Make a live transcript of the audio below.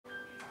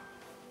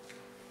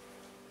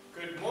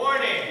Good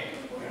morning.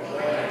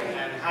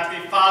 And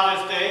happy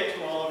Father's Day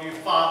to all of you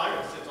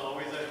fathers. It's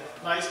always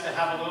nice to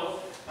have a little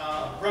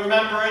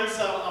remembrance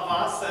of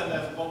us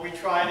and what we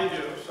try to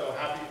do. So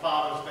happy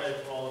Father's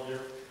Day to all of you.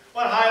 I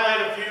want to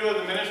highlight a few of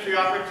the ministry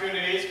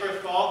opportunities.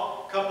 First of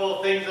all, a couple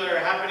of things that are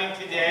happening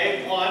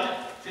today. One,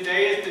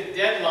 today is the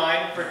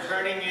deadline for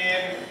turning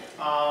in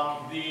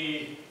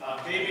the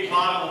baby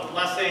bottle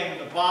blessing,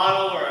 the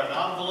bottle or an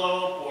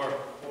envelope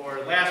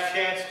or last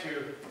chance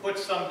to put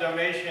some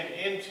donation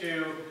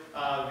into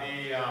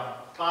the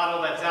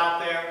bottle that's out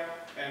there.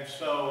 And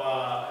so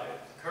I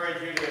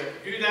encourage you to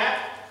do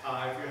that.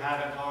 If you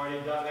haven't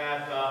already done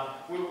that,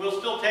 we'll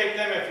still take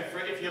them.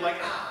 If you're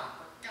like, I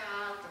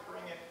forgot to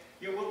bring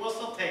it, we'll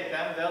still take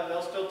them.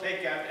 They'll still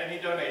take any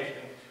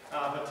donation.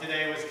 But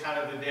today was kind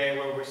of the day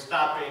where we're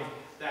stopping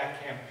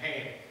that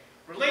campaign.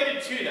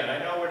 Related to that, I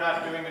know we're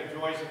not doing the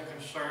joys and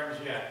concerns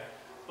yet,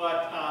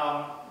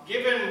 but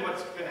given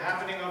what's been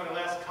happening over the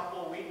last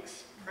couple of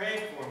weeks,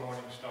 pray for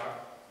Morning Star.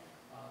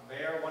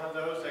 They are one of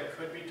those that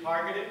could be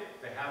targeted.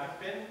 They haven't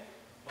been,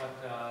 but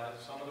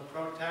some of the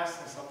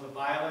protests and some of the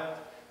violent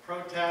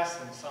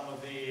protests and some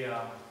of the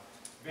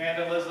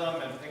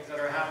vandalism and things that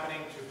are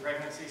happening to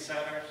pregnancy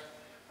centers.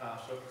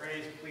 So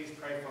please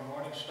pray for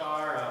Morning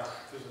Star.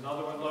 There's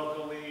another one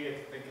locally.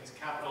 I think it's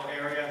Capital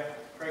Area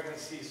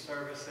Pregnancy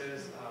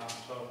Services.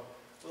 So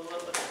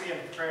let's be in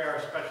prayer,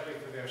 especially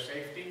for their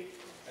safety,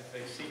 as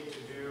they seek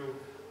to do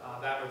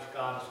that which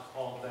God has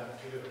called them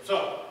to do.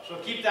 So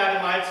keep that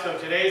in mind. So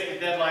today's the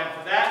deadline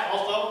for that.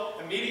 Also,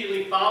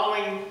 immediately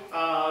following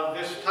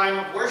this time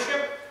of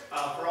worship,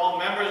 for all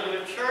members of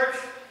the church,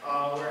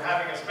 we're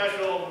having a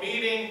special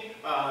meeting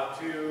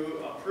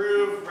to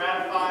approve,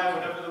 ratify,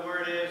 whatever the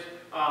word is,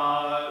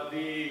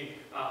 the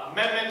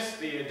amendments,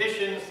 the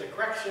additions, the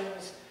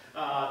corrections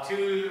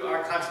to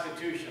our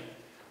Constitution.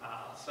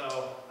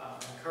 So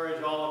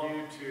encourage all of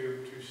you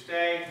to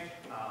stay.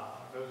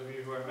 Those of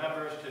you who are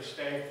members, to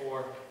stay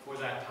for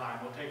that time.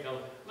 We'll take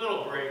a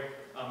little break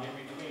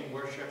in between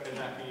worship and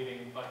that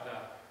meeting, but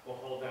we'll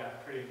hold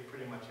that pretty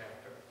much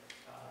after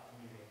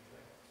the meeting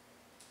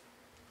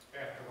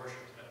today, after worship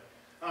today.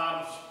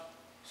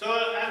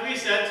 So as we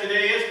said,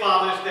 today is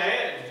Father's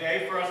Day, a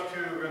day for us to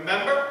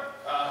remember,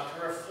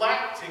 to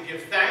reflect, to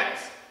give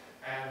thanks.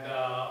 And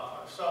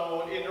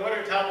so in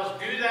order to help us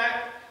do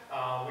that,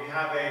 we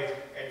have a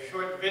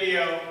short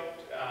video,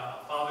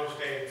 Father's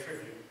Day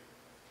tribute.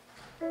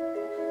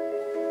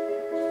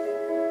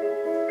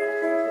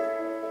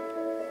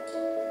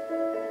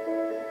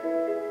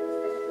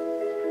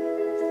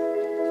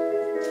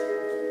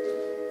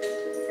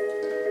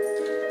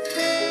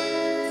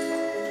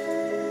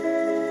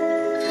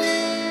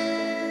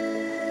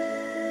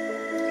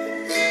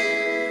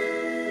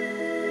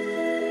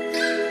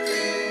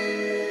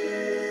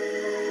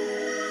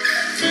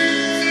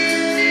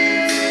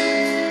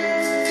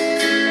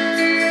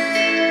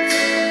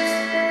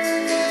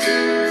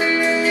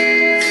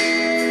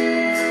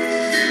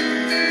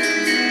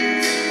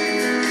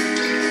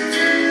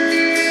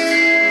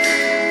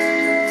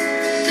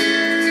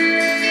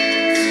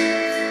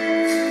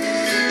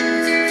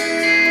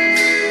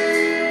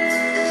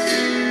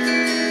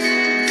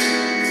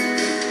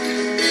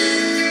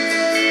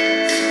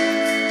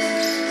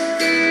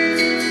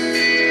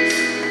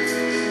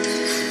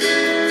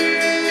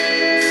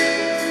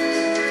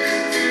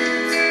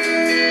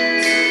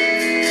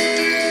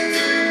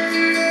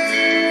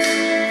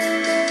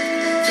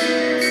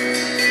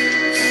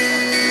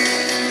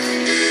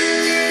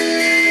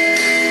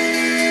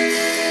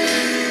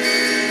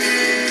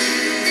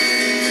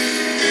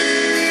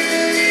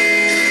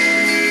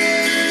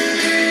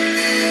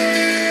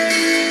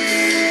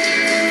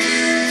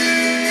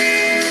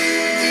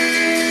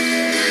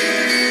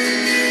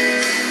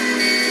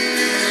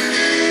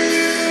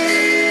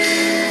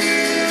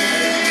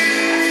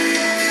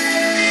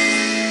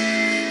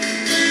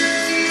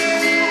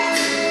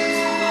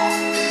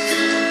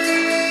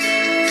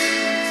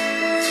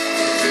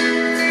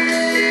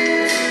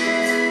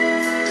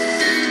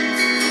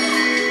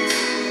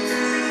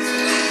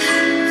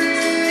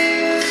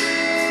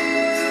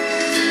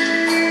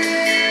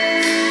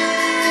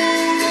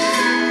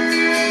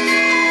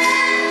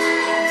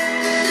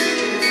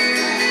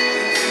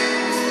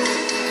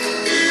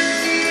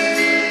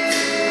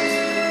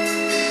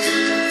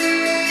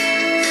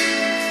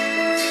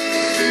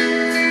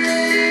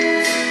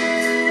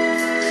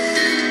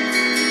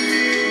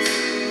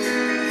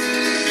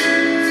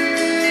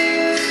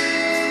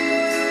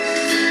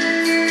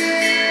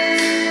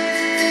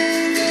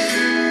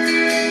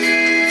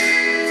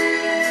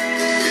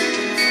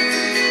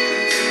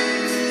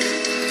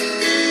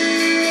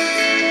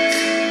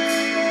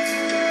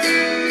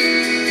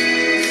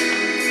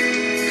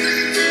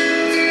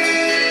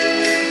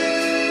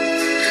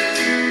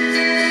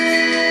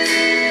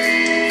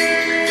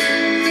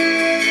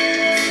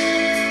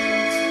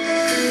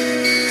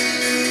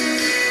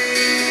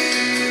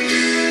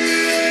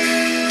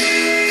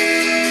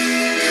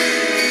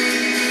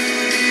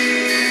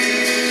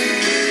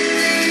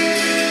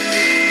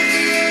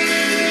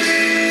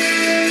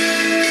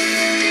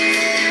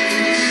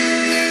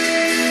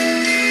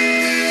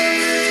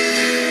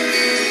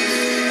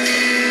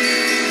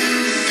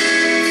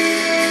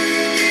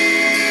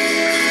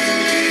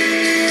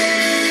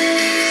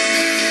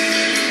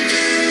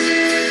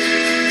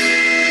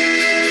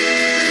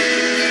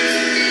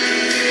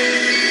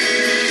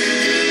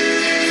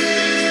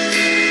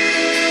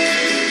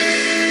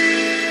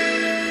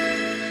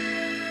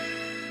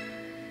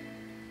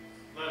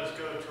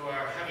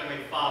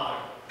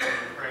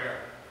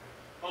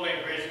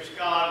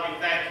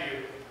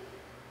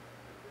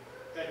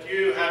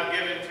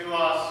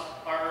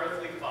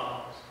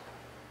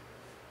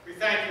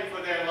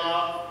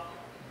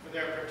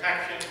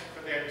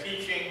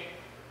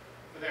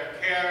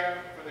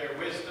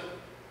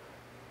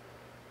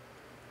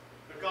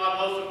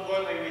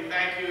 importantly, we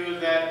thank you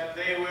that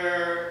they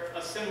were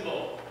a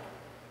symbol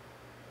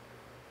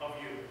of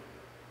you.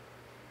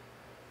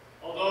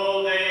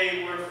 Although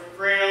they were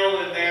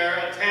frail in their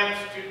attempts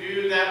to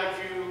do that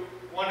which you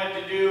wanted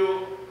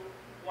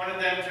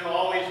them to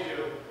always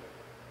do,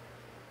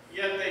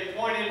 yet they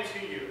pointed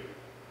to you,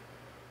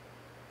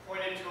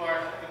 pointed to our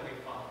Heavenly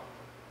Father,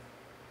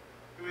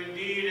 who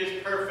indeed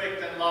is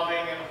perfect and loving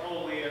and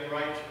holy and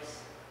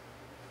righteous.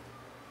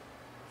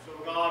 So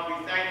God,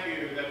 we thank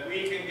you that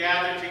we can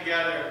gather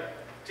together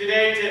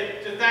today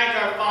to thank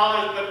our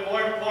fathers, but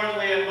more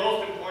importantly and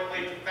most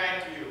importantly, to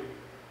thank you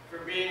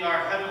for being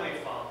our Heavenly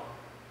Father.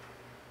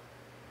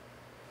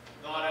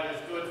 God, it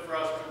is good for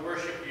us to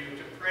worship you,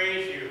 to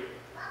praise you,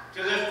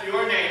 to lift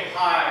your name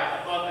high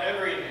above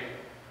every name,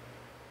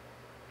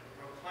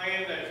 to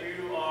proclaim that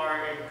you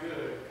are a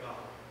good God.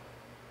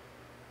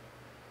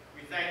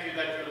 We thank you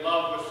that your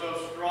love was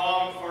so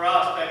strong for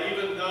us that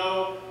even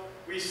though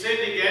we sinned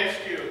against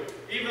you,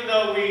 even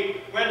though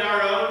we went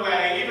our own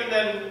way, even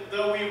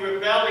though we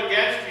rebelled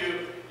against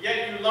you,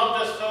 yet you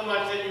loved us so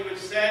much that you would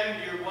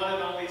send your one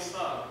and only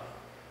Son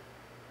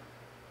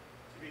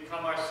to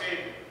become our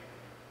Savior,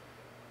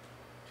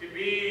 to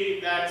be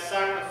that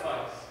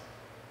sacrifice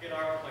in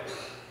our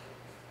place,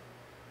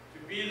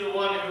 to be the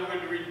one who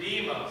would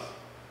redeem us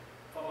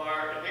from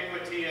our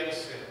iniquity and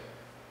sin.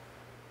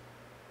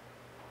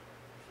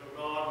 So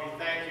God,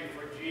 we thank you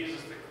for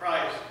Jesus the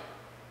Christ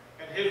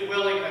and his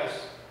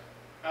willingness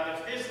out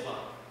of his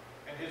love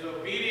and his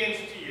obedience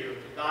to you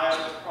to die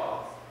on the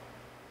cross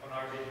on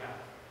our behalf.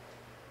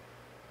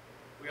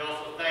 We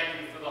also thank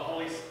you for the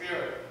Holy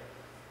Spirit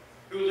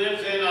who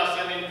lives in us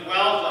and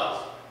indwells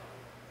us,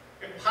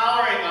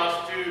 empowering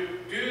us to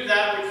do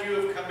that which you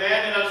have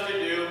commanded us to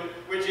do,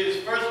 which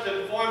is first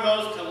and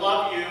foremost to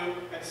love you,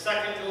 and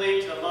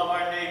secondly to love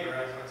our neighbor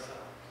as ourselves.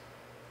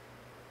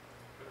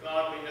 But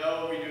God, we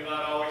know we do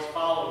not always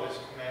follow this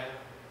command.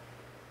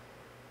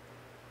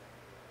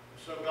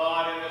 So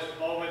God, in this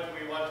moment,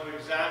 we want to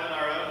examine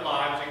our own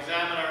lives,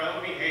 examine our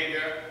own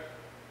behavior,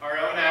 our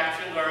own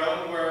actions, our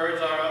own words,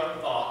 our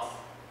own thoughts,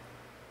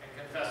 and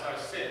confess our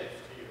sins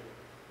to you.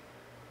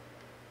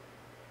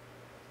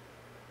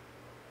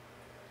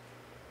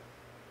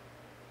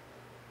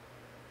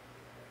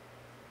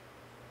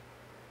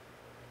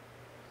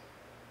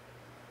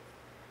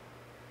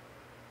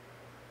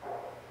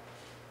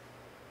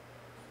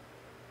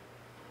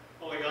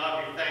 Holy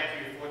God, we thank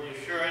you for the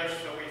assurance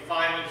that we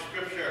find in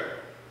Scripture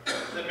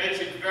that makes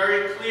it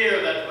very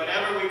clear that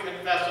whenever we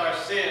confess our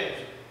sins,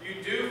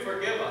 you do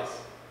forgive us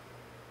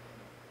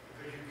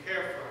because you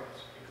care for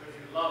us, because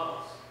you love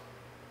us,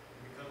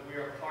 because we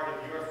are part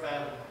of your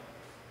family.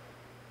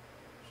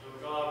 So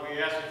God, we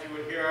ask that you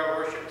would hear our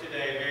worship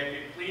today. May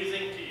it be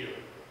pleasing to you.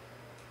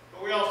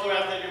 But we also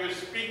ask that you would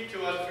speak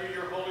to us through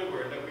your holy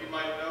word, that we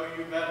might know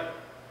you better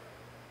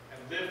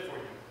and live for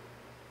you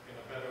in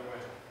a better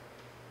way.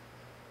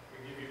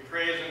 We give you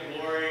praise and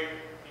glory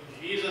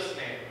in Jesus'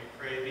 name.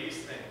 We pray these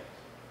things.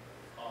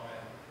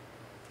 Amen.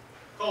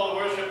 Call to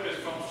worship is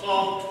from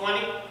Psalm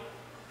 20,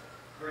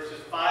 verses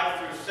 5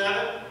 through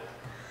 7.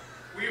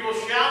 We will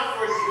shout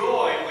for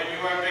joy when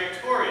you are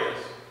victorious,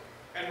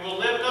 and will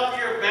lift up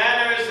your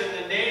banners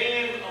in the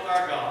name of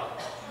our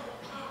God.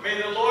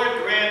 May the Lord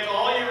grant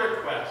all your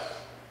requests.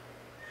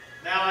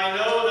 Now I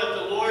know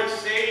that the Lord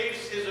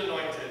saves his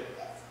anointed.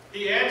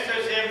 He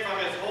answers him from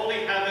his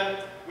holy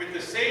heaven with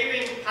the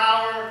saving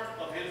power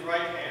of his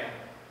right hand.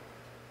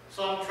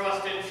 Some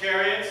trust in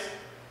chariots,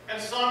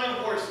 and some in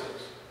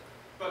horses,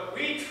 but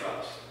we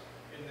trust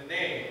in the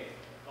name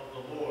of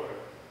the Lord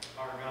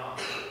our God.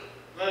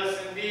 Let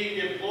us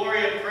indeed give glory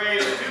and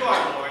praise to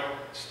our Lord,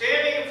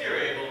 standing if you're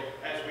able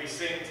as we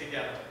sing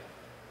together.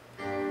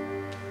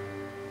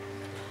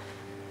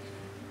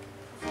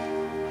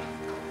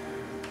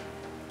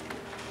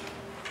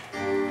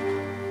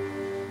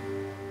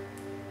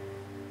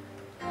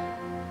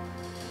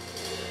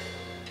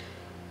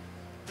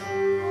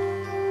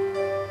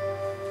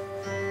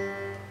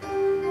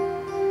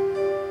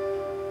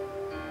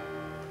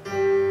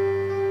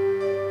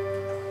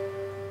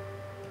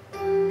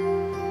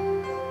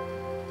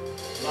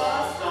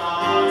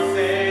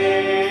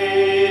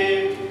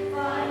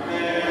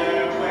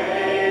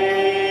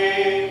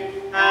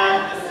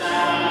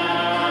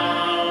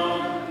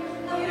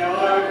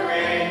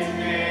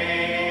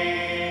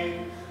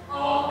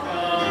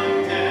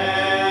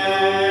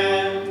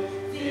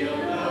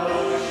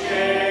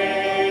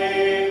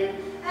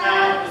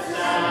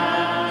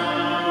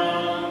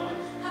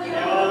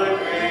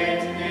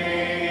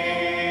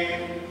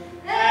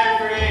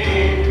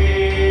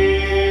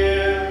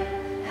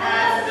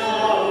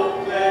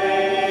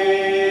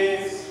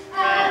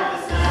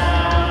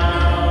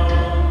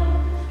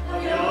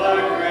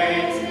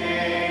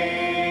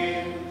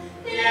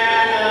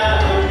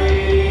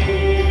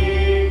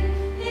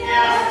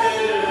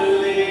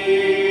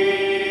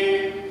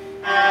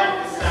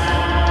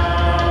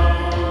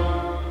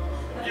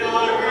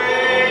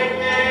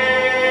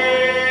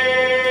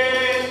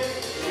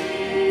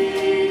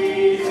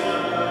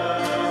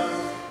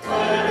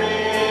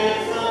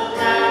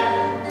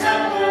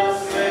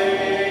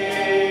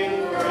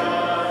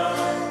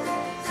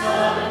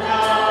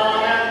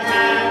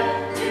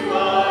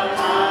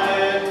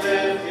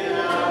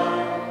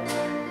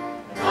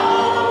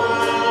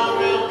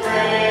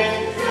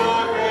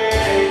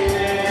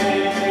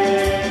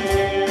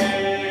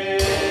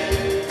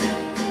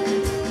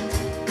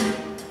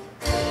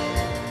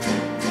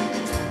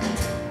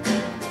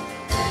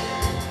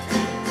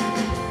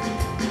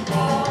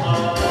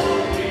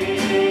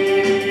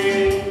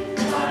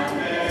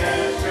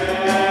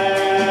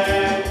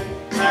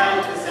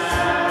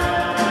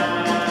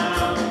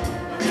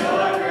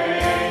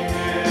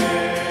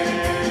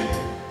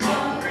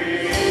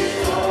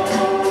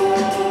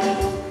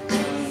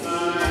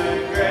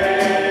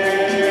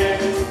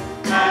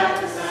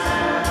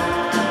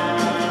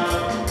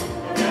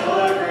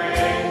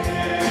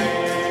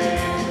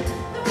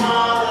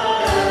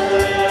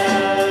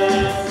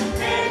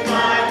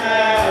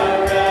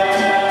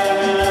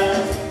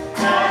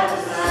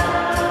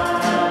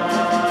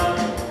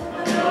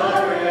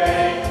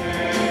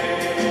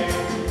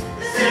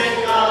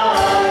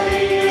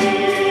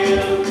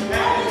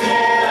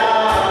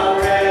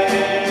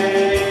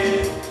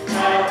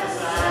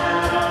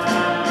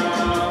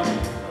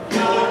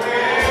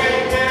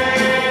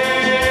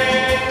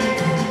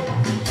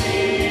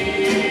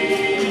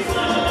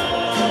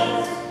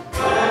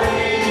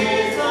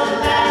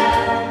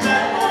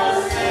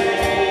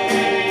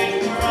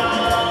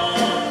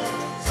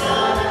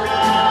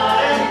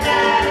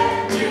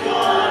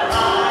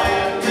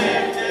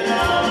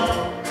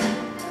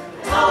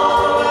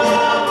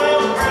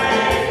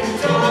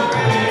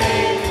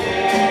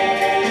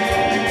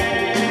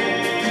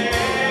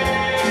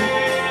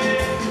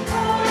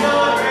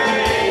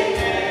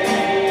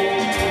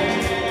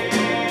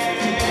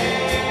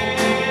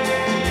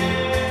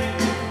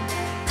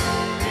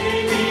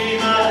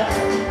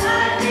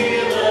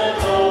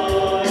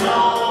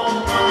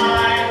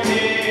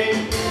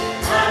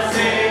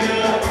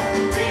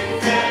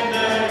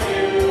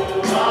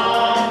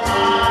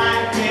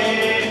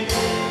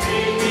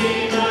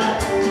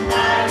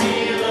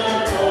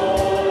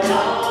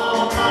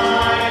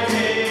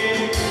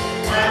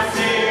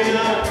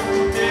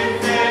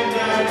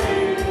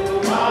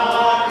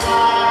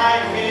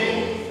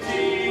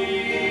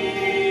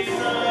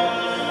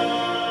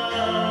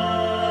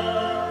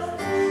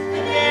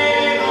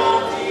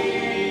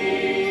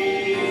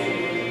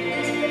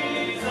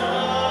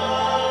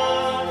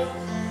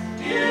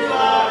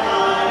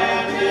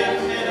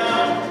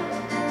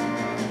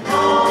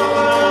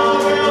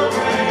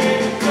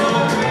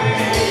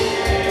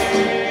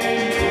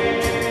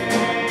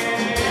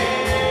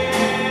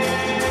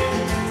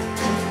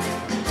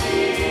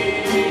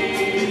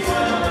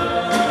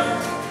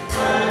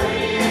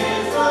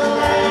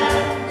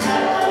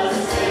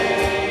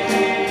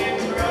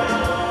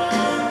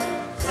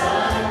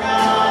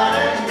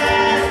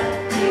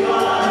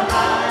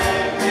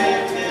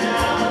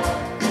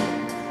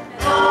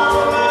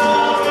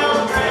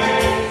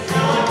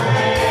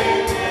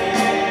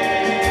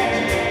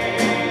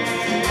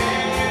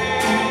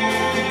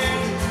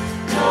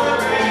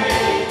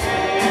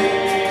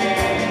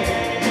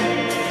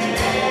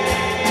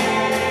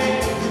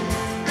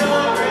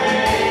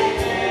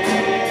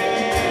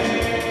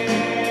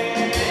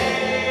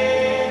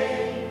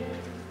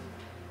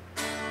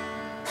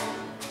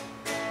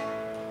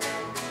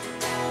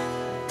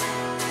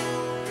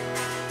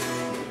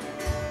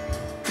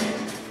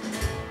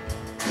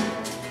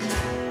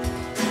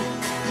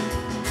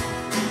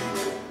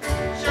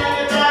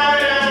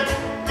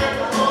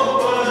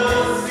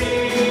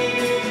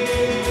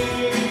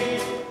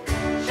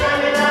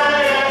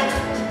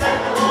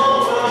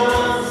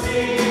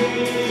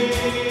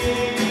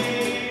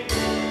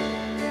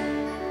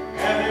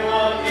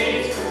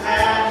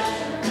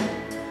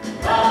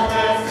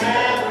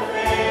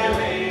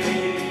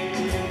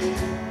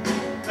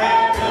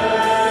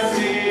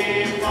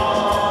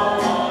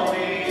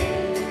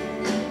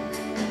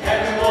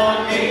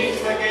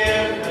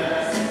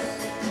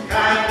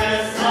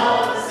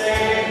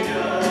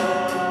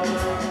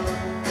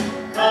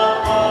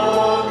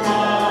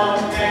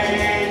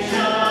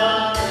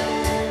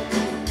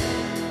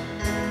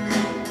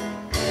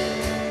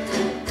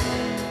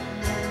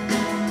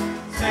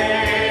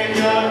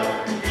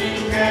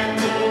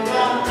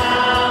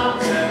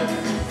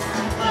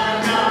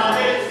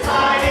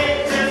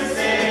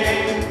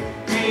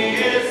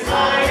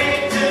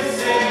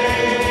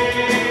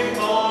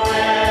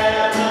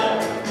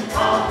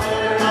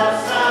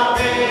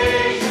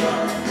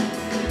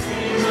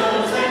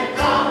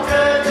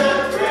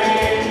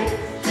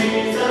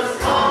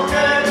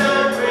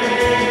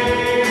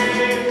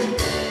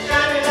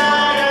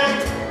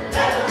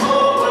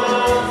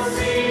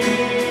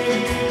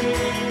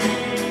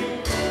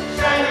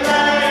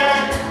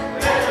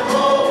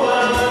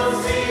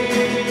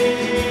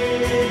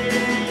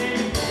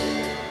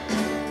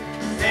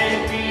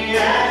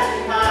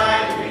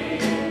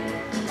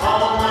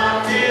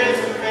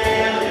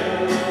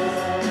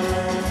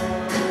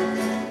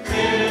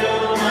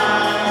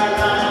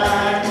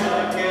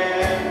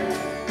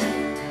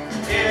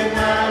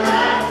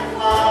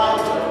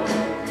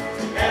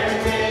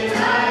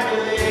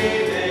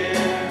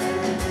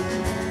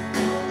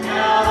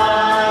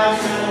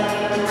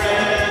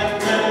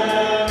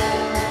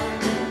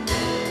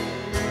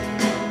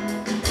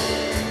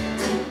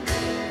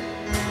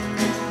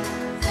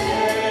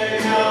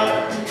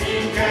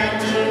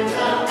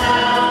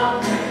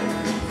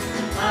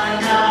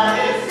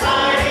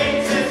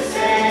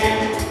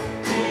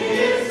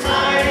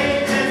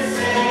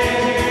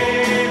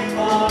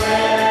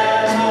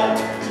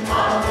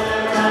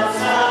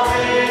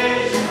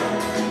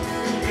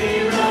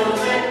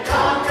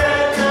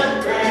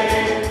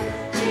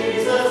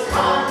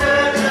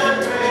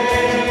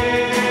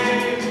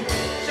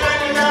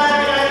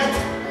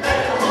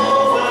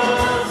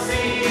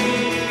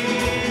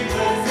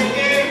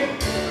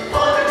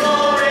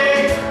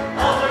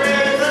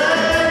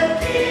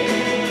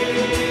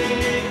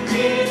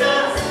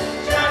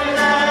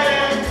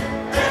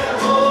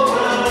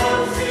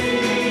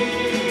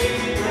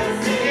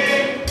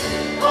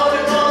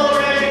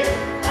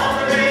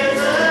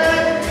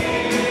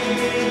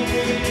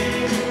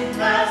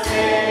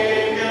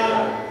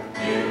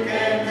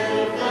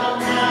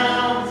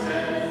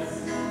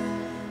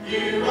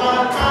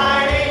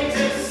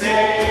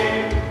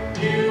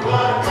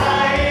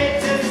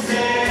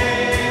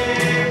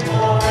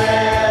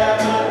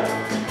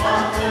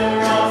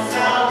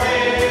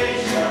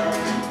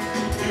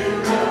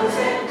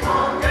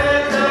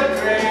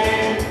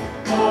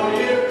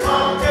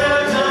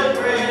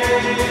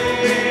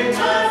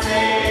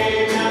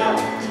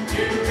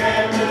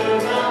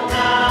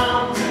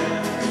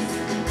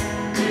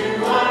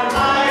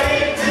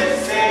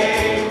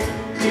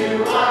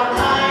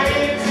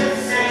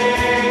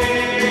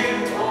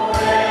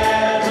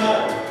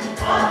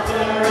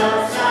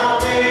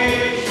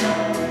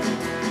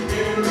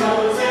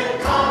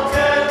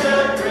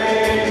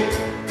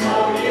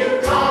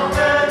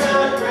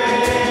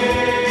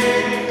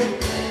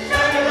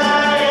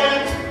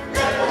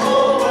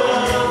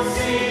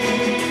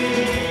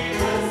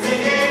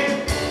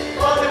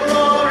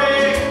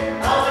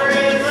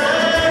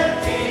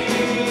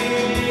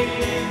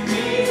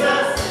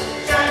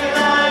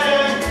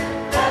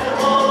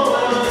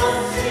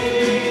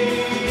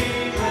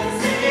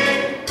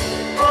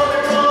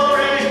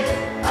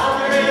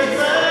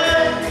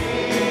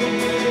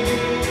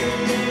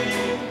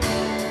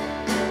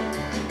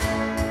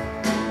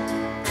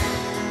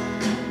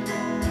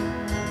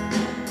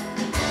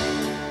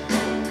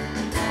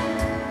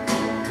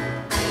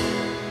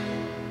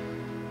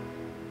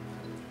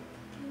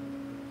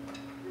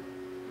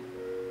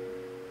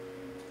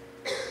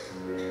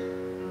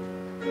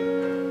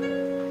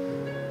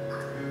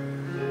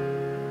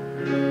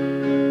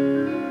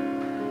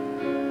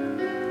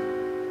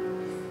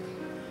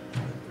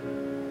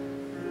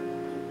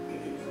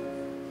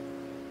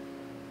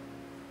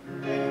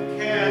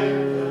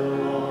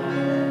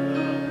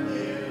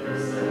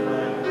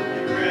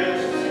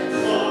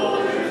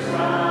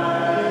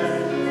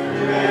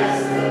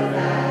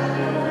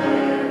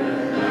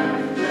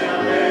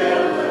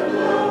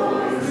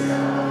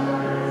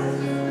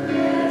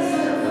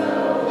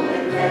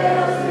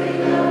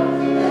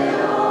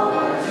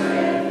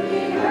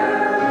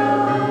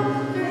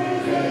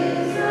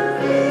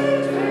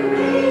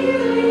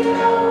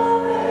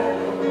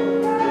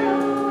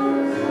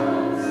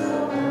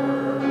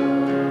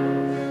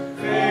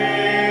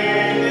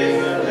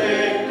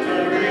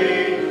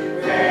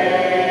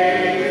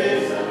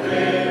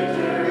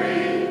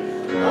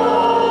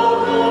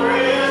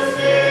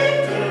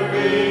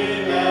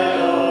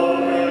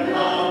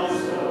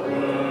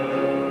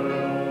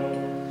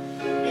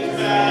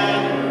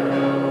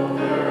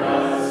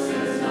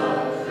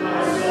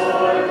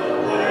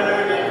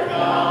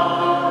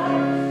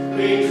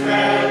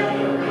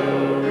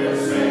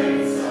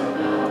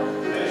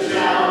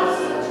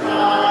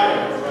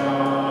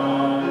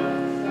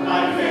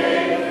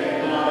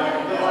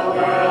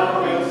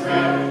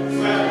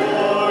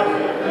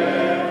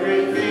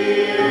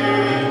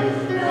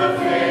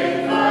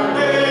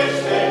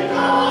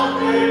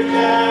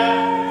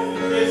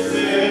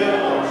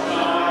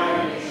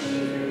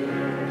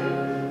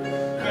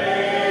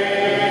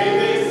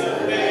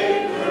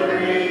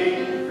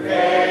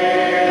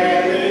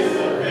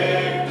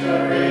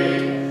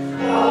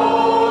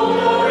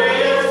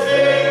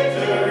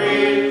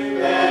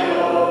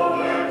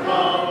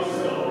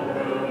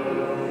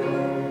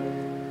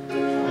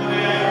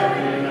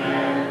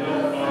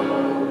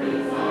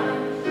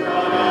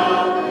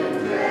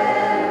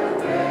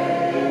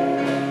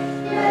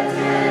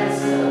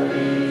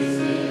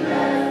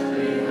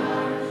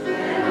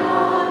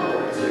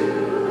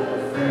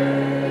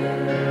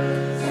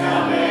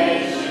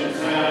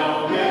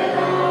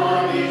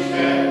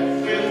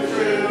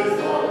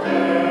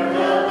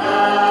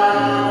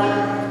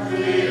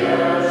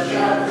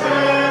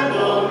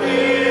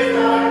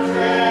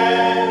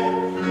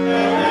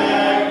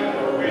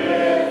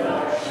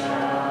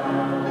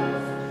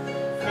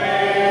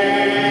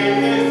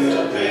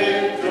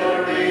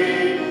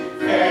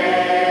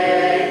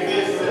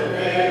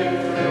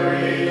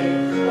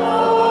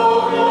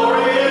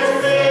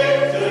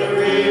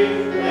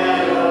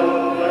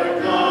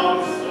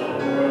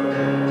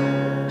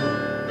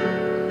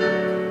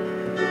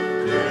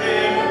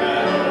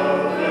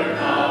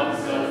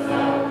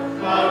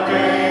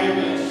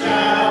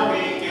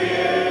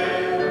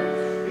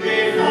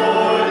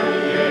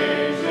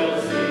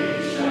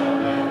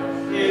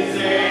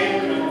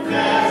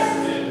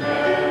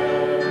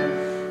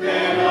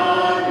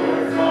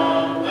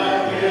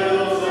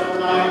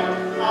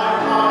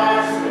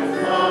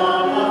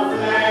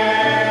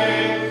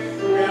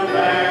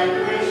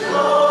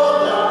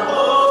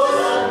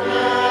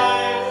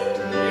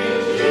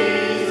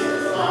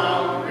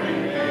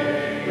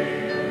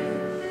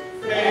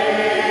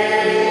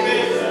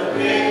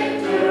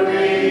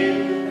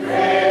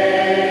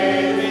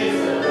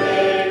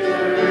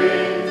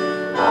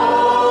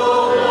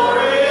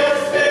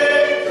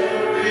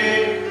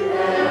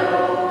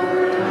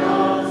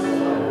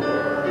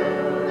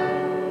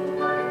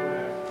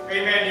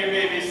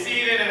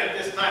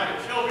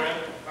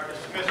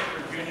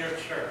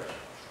 church.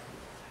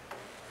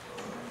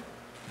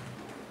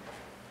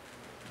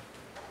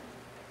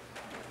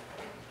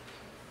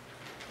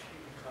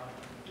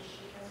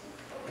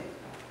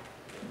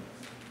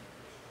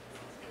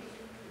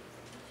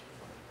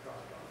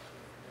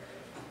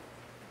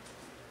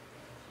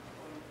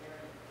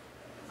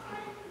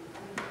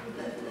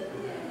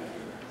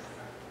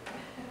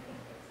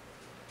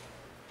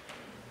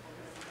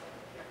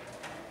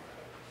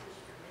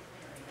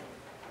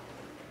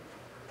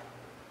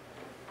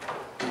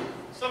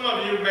 Some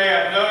of you may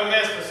have known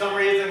this. For some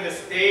reason, the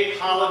state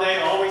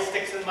holiday always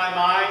sticks in my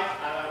mind.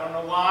 I don't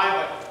know why,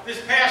 but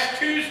this past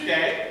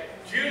Tuesday,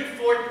 June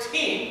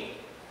 14th,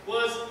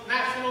 was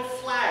National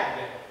Flag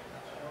Day.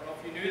 I don't know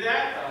if you knew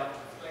that.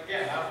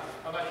 Again,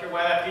 I'm not sure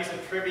why that piece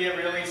of trivia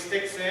really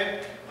sticks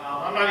in.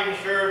 I'm not even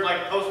sure if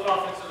like post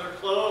offices are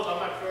closed. I'm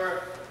not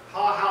sure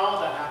how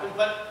that happened.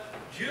 But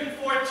June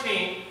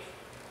 14th,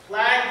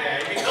 Flag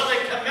Day, because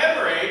it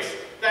commemorates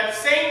that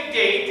same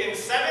date in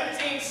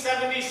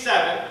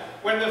 1777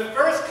 when the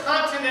First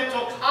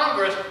Continental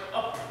Congress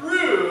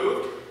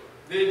approved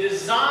the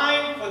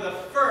design for the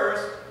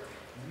first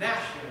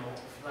national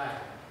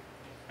flag.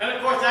 And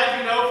of course, as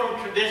you know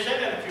from tradition,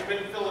 and if you've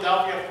been in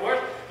Philadelphia, of course,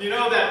 you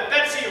know that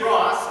Betsy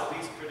Ross, at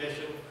least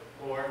tradition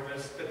for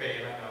this debate,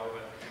 I know,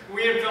 but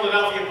we in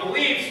Philadelphia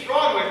believe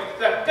strongly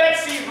that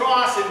Betsy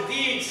Ross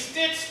indeed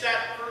stitched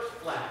that first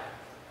flag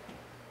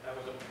that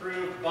was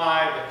approved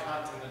by the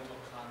Continental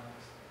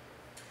Congress.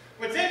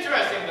 What's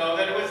interesting, though,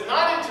 that it was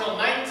not until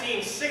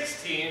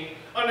 1916,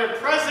 under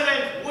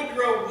President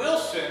Woodrow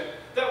Wilson,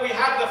 that we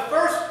had the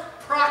first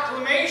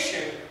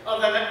proclamation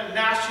of the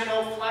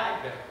National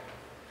Flag Day.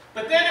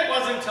 But then it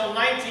wasn't until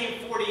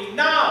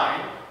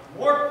 1949,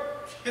 more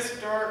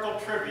historical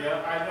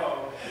trivia, I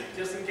know,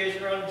 just in case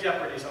you're on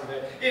Jeopardy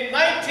someday. In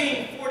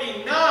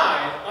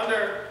 1949,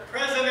 under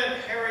President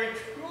Harry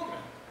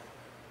Truman,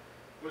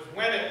 was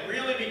when it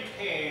really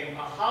became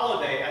a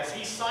holiday as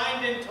he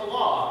signed into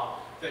law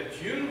that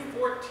June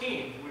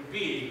 14th would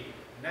be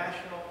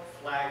National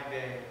Flag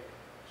Day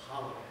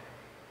holiday.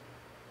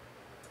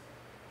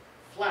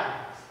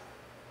 Flags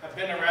have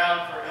been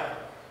around forever.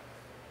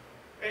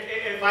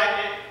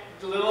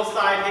 A little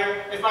aside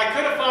here, if I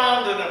could have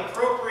found an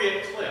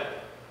appropriate clip,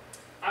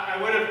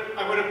 I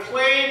would have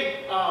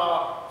played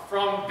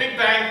from Big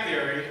Bang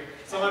Theory.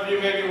 Some of you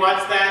maybe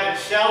watched that, and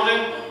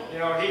Sheldon, you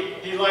know,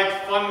 he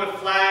liked fun with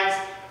flags.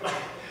 But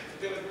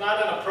it was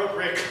not an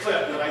appropriate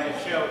clip that I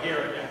could show here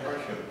again.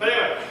 But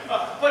anyway,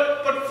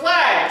 but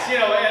flags, you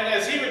know, and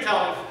as he would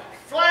tell me,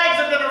 flags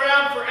have been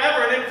around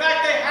forever, and in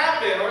fact they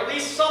have been, or at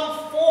least some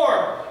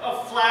form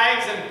of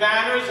flags and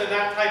banners and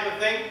that type of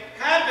thing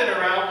have been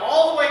around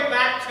all the way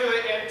back to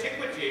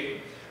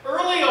antiquity.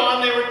 Early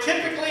on, they were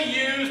typically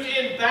used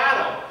in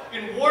battle,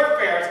 in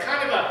warfare. It's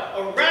kind of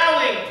a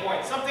rallying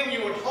point, something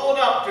you would hold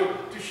up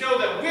to show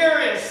that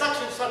we're in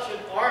such and such an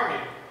army.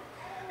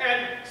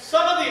 And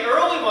some of the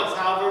early ones,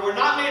 however, were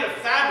not made of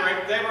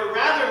fabric. They were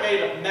rather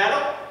made of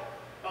metal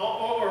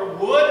or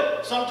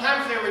wood.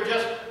 Sometimes they were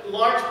just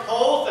large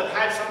poles that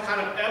had some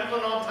kind of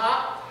emblem on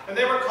top, and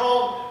they were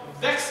called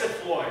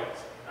vexilloids.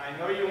 I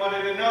know you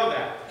wanted to know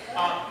that.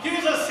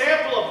 Here's a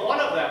sample of one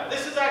of them.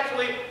 This is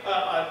actually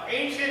an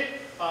ancient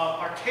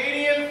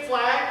Arcadian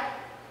flag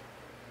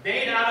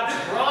made out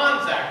of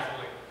bronze,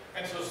 actually.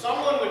 And so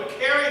someone would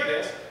carry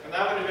this, and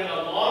that would have been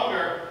a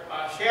longer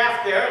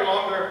shaft there,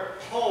 longer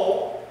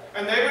pole,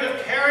 and they would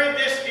have carried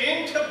this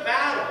into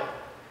battle,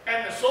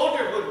 and the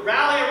soldiers would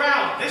rally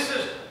around. This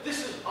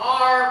is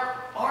our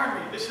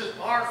army. This is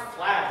our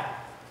flag.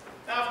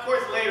 Now, of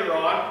course, later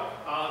on,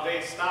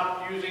 they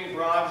stopped using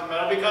bronze and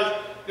metal because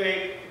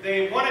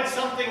they wanted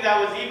something that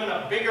was even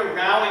a bigger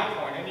rallying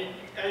point. And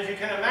as you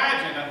can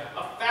imagine,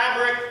 a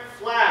fabric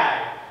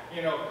flag,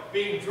 you know,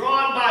 being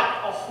drawn by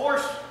a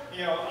horse,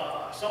 you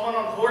know, someone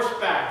on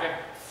horseback, and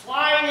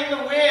flying in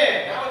the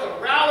wind. That was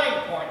a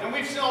rallying point. And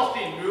we've all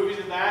seen movies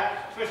of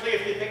that, especially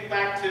if you think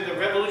back to the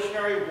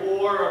Revolutionary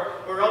War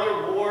or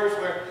other wars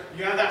where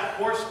you have that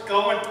horse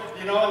going,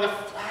 you know, and the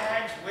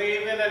flags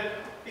waving, and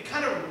it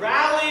kind of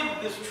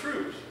rallied the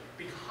troops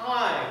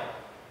behind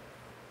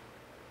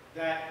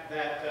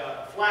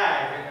that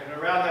flag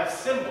and around that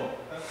symbol.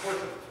 And of course,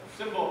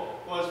 the symbol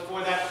was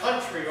for that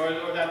country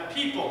or that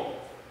people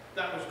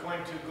that was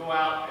going to go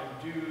out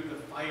and do the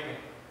fighting.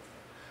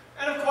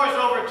 And of course,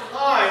 over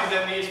time,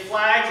 then these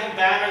flags and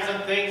banners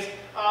and things,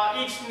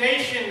 each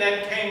nation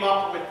then came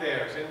up with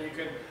theirs. And you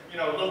can, you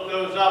know, look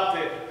those up,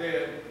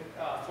 the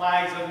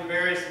flags of the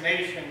various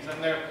nations,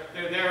 and they're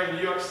there in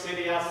New York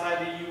City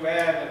outside the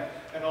UN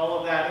and all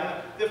of that.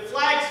 And the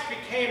flags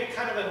became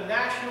kind of a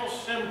national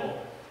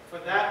symbol for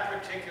that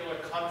particular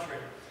country.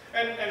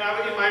 And in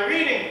my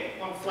reading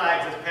on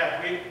flags this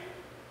past week,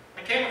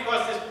 I came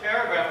across this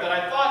paragraph that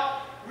I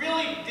thought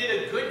really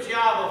did a good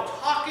job of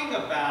talking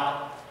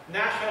about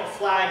national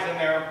flags and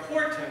their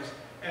importance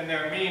and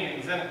their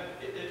meanings. And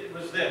it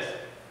was this: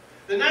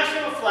 the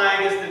national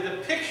flag is the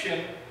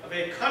depiction of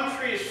a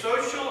country's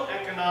social,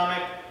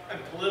 economic, and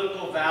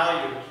political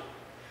values.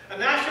 A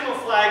national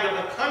flag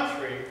of a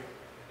country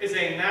is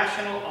a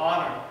national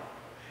honor.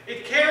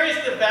 It carries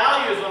the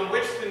values on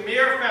which the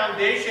mere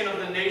foundation of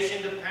the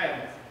nation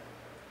depends.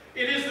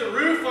 It is the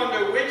roof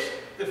under which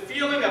the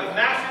feeling of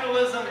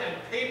nationalism and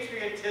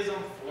patriotism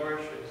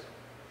flourishes.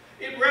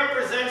 It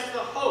represents the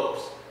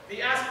hopes,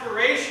 the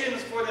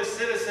aspirations for the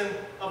citizen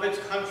of its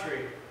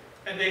country,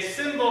 and a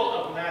symbol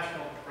of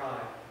national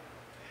pride.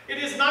 It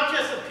is not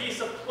just a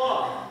piece of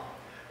cloth,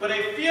 but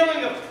a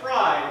feeling of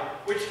pride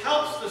which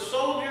helps the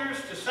soldiers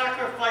to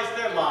sacrifice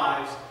their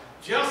lives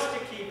just to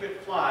keep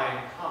it flying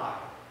high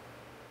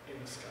in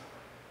the sky.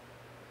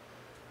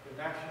 The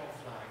national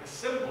flag, a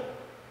symbol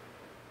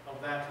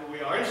of that who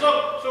we are. And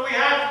so we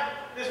have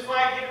this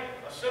flag here,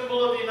 a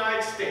symbol of the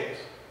United States,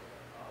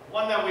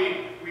 one that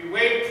we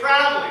wave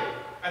proudly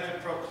as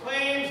it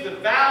proclaims the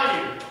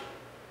value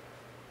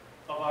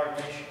of our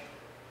nation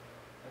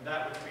and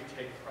that which we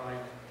take pride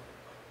in.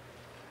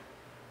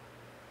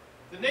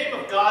 The name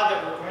of God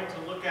that we're going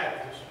to look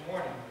at this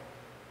morning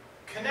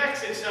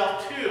connects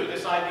itself to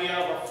this idea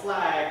of a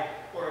flag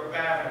or a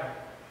banner.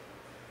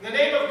 And the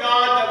name of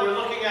God that we're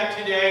looking at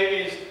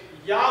today is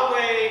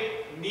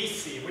Yahweh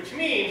Nisi, which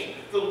means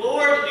the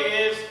Lord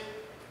is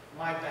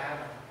my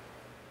banner.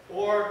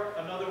 Or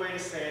another way to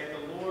say it,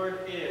 the Lord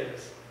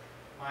is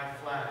my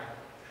flag.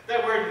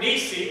 That word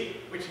Nisi,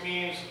 which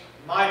means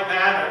my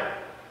banner,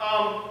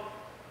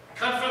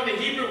 comes from the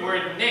Hebrew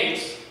word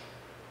nes,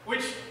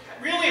 which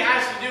really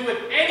has to do with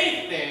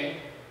anything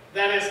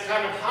that is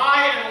kind of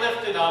high and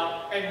lifted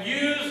up and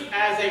used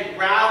as a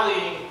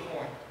rallying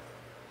point.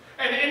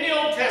 And in the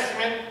Old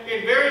Testament,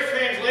 in various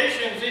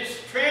translations,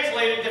 it's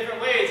translated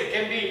different ways. It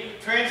can be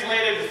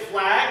translated as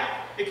flag,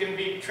 it can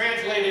be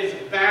translated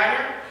as a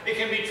banner, it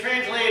can be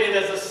translated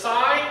as a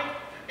sign.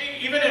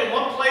 Even in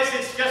one place,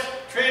 it's just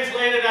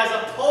translated as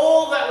a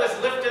pole that was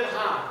lifted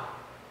high.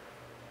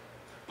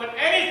 But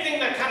anything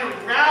that kind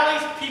of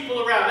rallies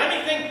people around,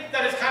 anything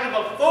that is kind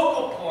of a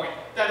focal point,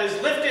 that is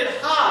lifted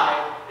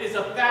high, is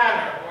a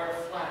banner or a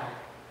flag.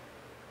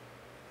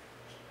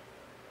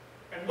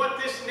 And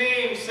what this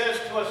name says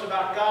to us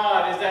about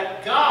God is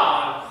that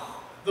God,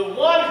 the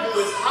one who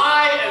is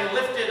high and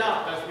lifted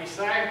up, as we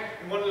sang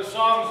in one of the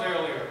songs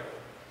earlier,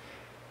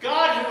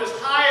 God who is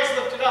high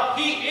and lifted up,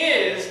 He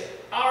is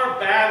our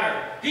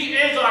banner. He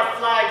is our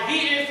flag.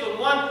 He is the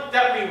one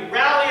that we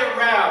rally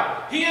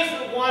around. He is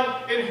the one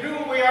in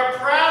whom we are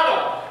proud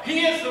of.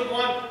 He is the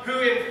one who,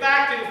 in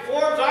fact,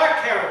 informs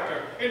our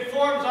character,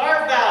 informs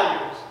our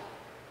values.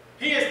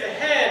 He is the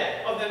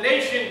head of the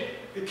nation,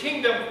 the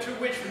kingdom to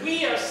which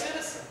we are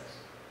citizens.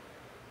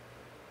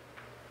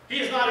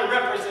 He is not a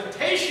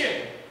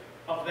representation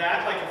of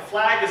that, like a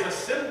flag is a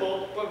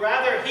symbol, but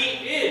rather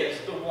He is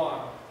the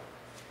one.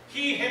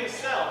 He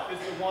Himself is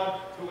the one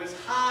who is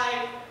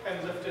high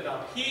and lifted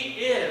up.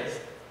 He is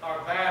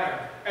our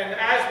banner. And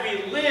as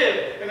we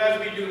live and as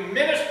we do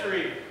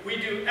ministry, we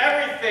do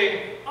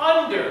everything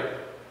under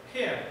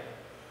Him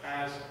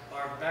as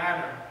our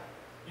banner.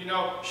 You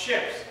know,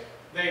 ships,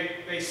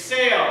 they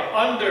sail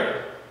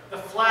under the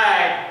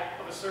flag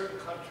of a certain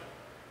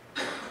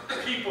country.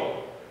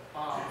 People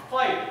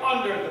fight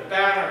under the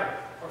banner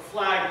or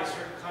flag of a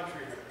certain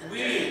country.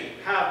 We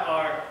have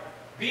our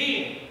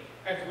being,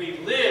 and we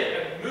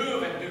live and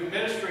move and do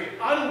ministry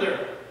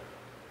under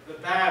the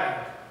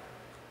banner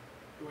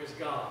who is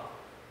God.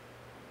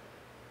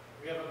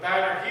 We have a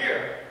banner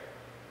here,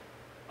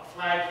 a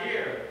flag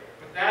here,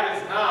 but that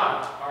is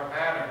not our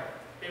banner.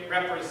 It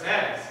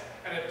represents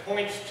and it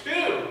points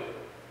to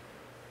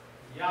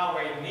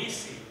Yahweh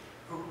Nisi,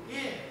 who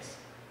is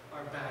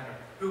our banner,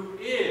 who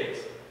is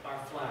our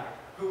flag,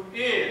 who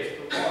is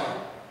the one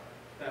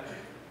that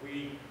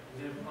we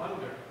live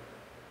under,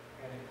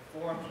 and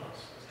informs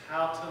us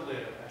how to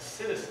live as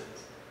citizens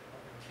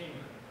of the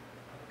kingdom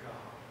of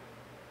God.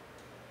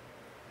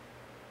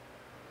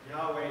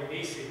 Yahweh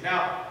Nisi.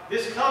 Now,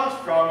 this comes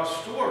from a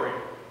story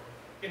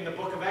in the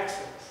book of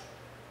Exodus.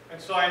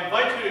 And so I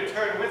invite you to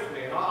turn with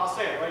me, and I'll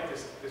say it right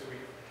this week.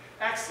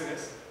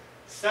 Exodus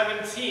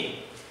 17.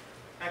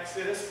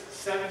 Exodus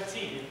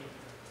 17,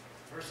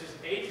 verses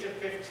 8 to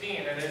 15.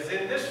 And it is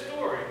in this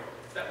story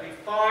that we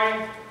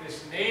find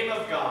this name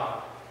of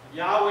God,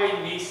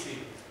 Yahweh Nisi.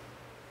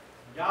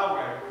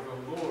 Yahweh, or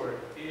the Lord,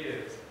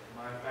 is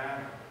my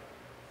banner.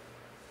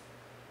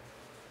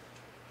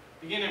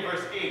 Begin in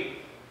verse 8.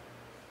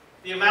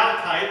 The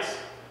Amalekites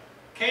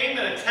came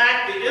and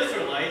attacked the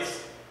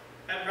Israelites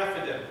at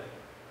Rephidim.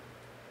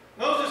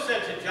 Moses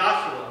said to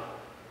Joshua,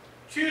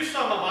 "Choose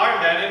some of our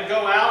men and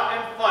go out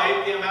and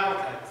fight the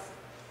Amalekites.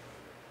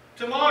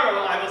 Tomorrow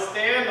I will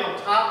stand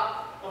on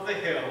top of the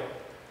hill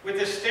with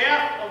the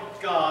staff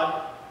of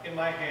God in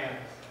my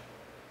hands."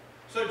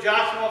 So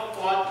Joshua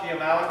fought the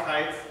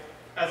Amalekites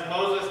as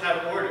Moses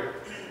had ordered.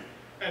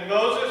 And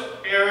Moses,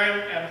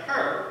 Aaron, and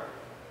Hur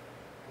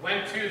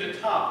went to the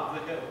top of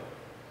the hill.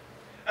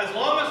 As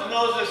long as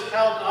Moses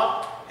held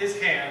up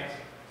his hands,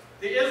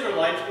 the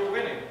Israelites were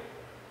winning.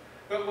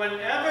 But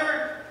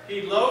whenever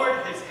he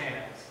lowered his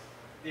hands,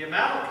 the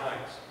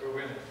Amalekites were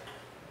winning.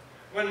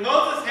 When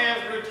Moses'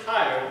 hands grew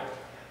tired,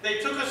 they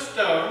took a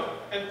stone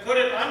and put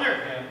it under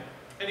him,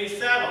 and he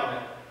sat on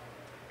it.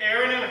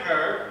 Aaron and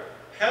Hur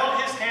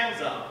held his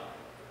hands up,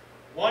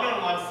 one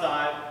on one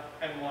side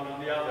and one on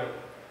the other,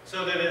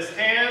 so that his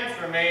hands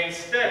remained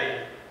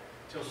steady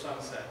till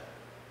sunset.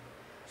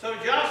 So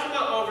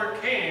Joshua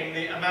overcame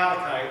the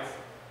Amalekites'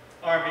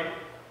 army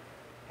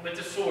with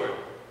the sword.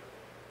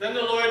 Then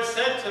the Lord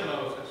said to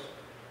Moses,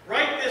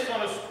 "Write this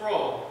on a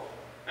scroll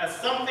as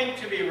something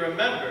to be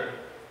remembered,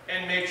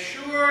 and make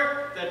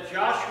sure that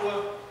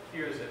Joshua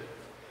hears it,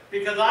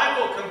 because I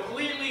will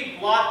completely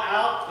blot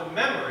out the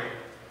memory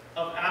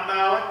of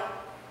Amalek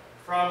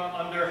from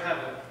under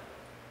heaven."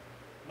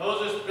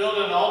 Moses built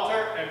an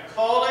altar and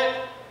called it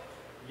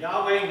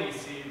Yahweh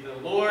Nisi, the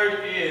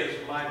Lord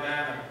is my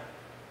banner.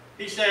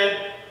 He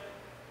said,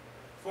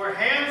 "For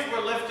hands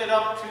were lifted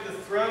up to the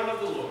throne of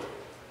the Lord.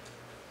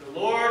 The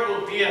Lord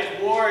will be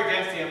at war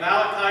against the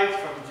Amalekites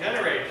from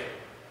generation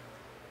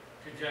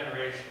to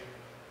generation."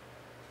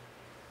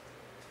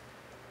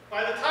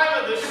 By the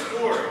time of this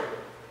story,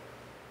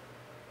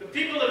 the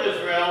people of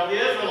Israel, the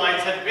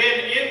Israelites, had been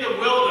in the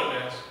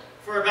wilderness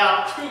for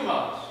about 2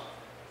 months.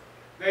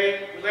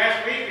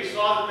 Last week we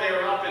saw that they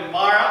were up in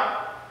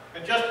Marah,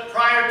 and just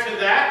prior to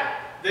that,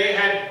 they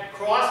had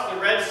crossed the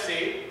Red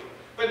Sea.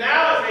 But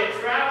now as they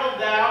traveled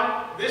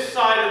down this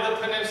side of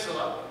the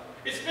peninsula,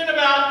 it's been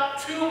about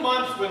 2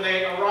 months when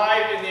they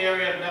arrived in the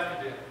area of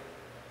Nephidim.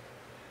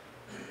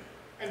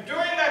 And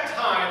during that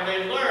time,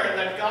 they learned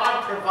that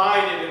God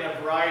provided in a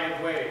variety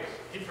of ways.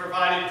 He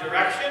provided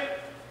direction,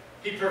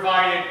 He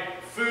provided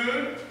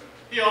food,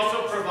 He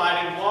also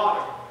provided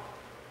water.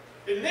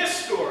 In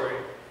this story,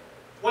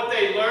 what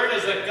they learn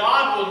is that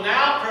God will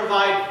now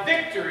provide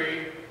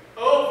victory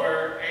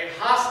over a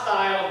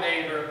hostile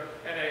neighbor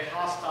and a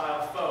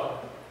hostile foe.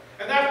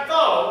 And that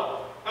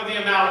foe are the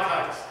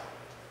Amalekites.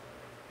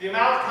 The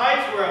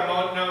Amalekites were a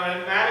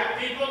nomadic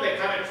people. They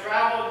kind of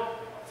traveled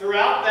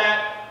throughout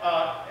that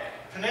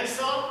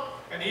peninsula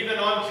and even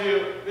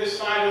onto this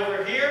side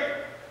over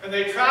here. And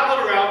they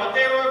traveled around, but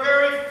they were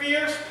very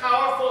fierce,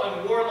 powerful,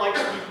 and warlike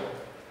people,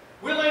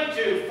 willing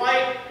to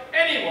fight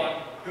anyone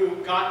who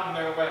got in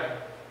their way.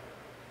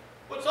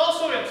 What's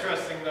also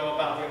interesting, though,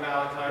 about the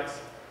Amalekites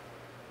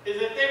is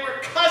that they were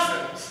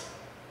cousins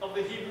of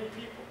the Hebrew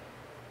people.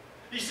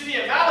 You see,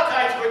 the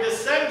Amalekites were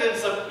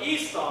descendants of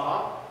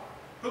Esau,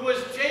 who was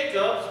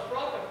Jacob's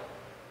brother.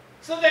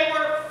 So they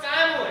were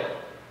family.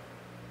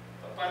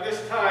 But by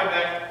this time,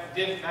 that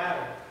didn't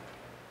matter.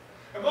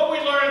 And what we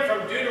learn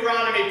from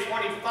Deuteronomy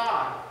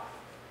 25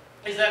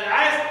 is that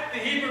as the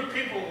Hebrew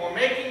people were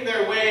making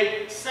their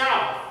way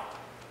south,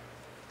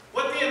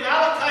 what the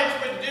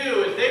Amalekites would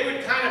do is they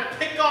would kind of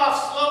pick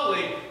off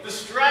slowly the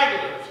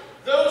stragglers,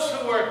 those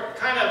who were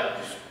kind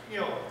of,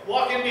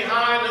 walking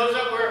behind, those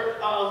that were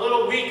a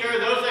little weaker,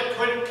 those that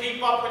couldn't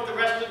keep up with the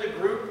rest of the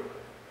group.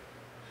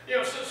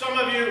 So some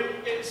of you,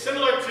 it's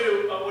similar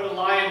to what a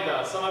lion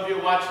does. Some of you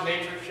watch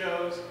nature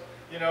shows,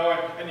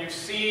 and you've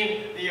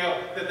seen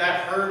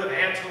that herd of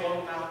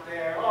antelope out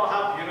there. Oh,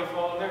 how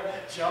beautiful. And they're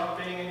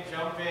jumping and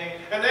jumping.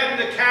 And then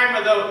the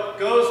camera, though,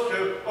 goes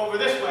over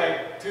this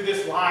way to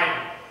this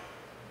lion.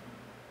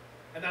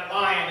 And that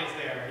lion is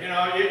there. You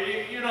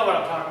know what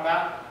I'm talking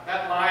about.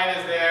 That lion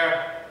is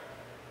there.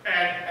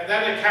 And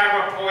then the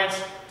camera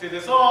points to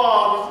this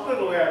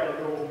little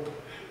antelope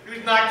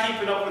who's not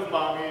keeping up with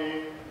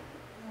mommy.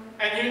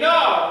 And you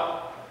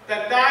know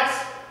that that's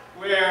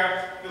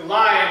where the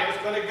lion is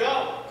going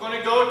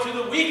to go to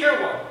the weaker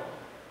one.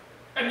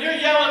 And you're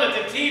yelling at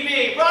the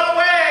TV, "Run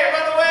away,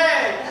 run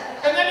away!"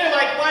 And then you're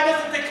like, why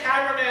doesn't the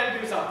cameraman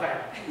do something?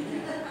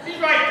 He's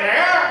right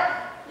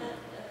there.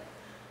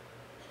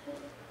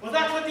 Well,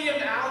 that's what the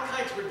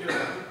Amalekites were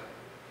doing.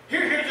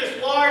 Here's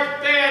this large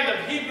band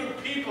of Hebrew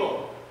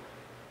people.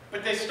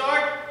 But they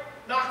start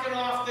knocking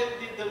off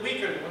the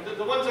weaker ones,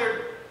 the ones that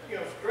are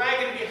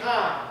dragging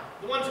behind,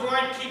 the ones who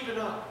aren't keeping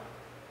up.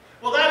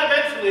 Well, that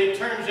eventually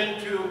turns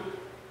into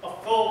a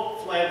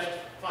full-fledged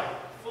fight,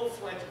 a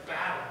full-fledged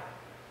battle.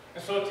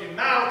 And so it's the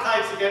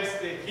Amalekites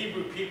against the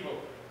Hebrew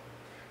people.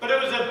 But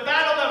it was a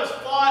battle that was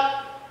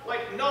fought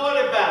like no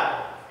other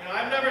battle.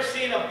 I've never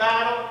seen a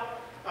battle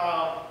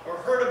or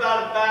heard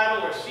about a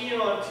battle or seen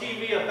on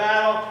TV a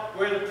battle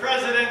where the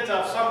president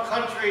of some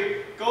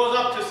country goes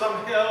up to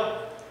some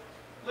hill,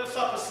 lifts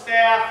up a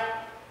staff,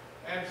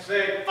 and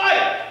say,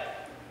 "Fight!"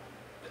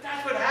 But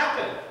that's what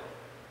happened.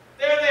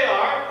 There they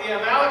are, the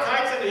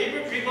Amalekites and the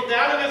Hebrew people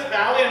down in this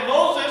valley, and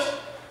Moses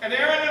and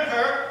Aaron and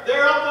Hur,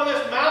 they're up on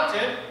this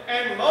mountain,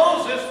 and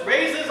Moses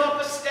raises up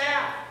a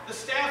staff, the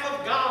staff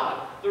of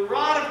God, the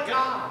rod of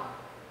God.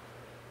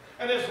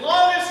 And as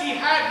long as he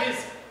had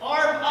his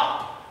arm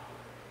up,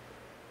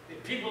 the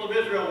people of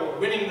Israel were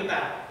winning the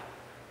battle.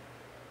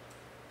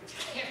 But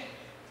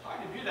it's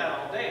hard to do that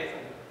all day, isn't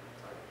it?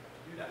 It's hard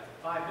to do that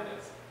for 5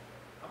 minutes.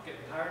 I'm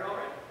getting tired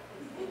already.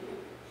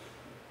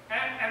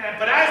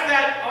 But as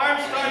that arm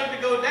started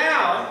to go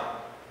down,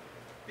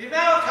 the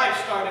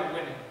Amalekites started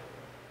winning.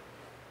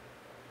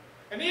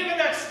 And even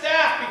that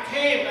staff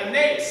became a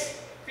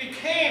nace,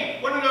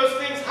 became one of those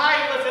things high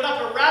and lifted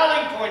up, a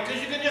rallying point,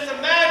 because you can just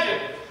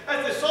imagine,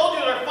 as the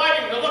soldiers are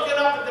fighting, they're looking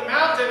up at the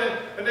mountain,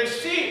 and they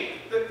see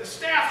the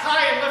staff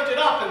high and lifted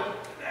up, and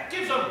that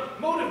gives them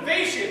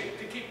motivation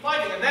to keep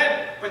fighting.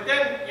 But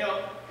then,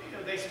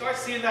 they start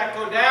seeing that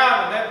go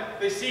down, and then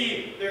they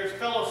see their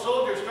fellow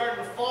soldiers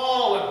starting to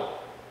fall, and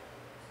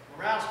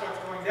morale starts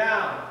going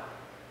down.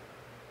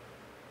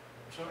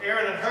 So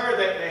Aaron and Hur,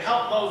 they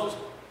help Moses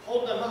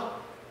hold them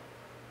up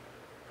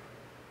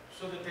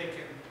so that they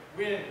can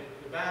win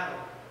the battle.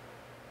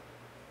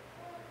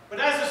 But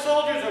as the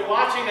soldiers are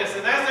watching this,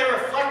 and as they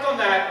reflect on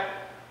that,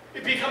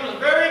 it becomes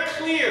very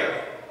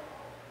clear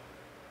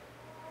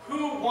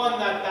who won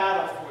that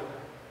battle for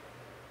them,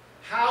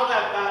 how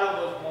that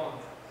battle was won.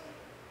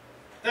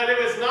 That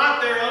it was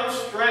not their own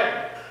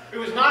strength, it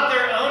was not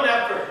their own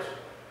efforts,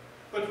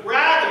 but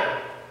rather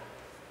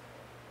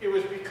it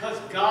was because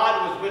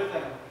God was with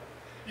them.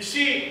 You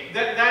see,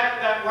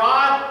 that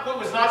rod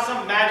was not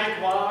some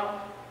magic wand.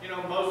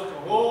 Moses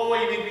goes,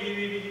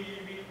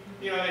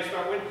 they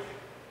start winning.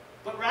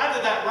 But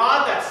rather that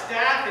rod, that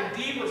staff,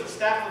 indeed was the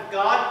staff of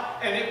God,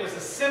 and it was a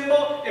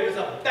symbol, it was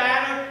a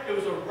banner, it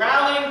was a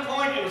rallying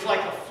point, it was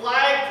like a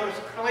flag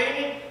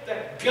proclaiming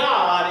that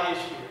God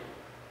is here.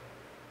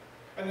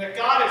 And that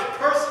God is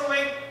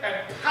personally and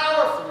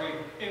powerfully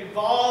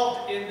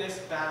involved in this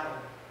battle.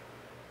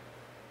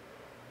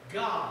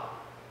 God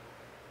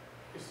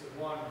is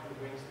the one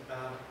who wins the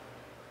battle.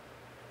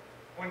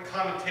 One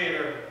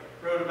commentator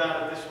wrote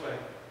about it this way: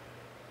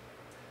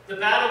 the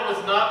battle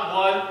was not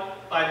won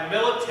by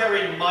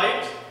military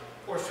might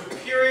or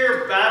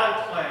superior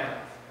battle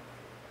plans.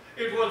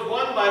 It was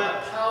won by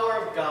the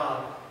power of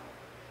God.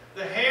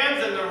 The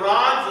hands and the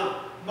rods of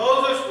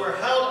Moses were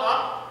held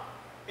up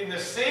in the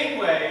same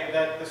way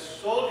that the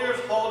soldiers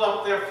hold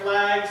up their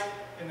flags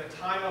in the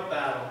time of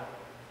battle.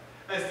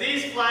 As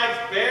these flags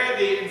bear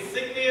the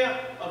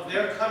insignia of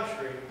their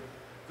country,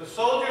 the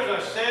soldiers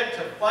are said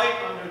to fight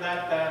under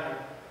that banner.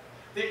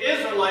 The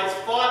Israelites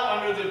fought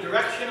under the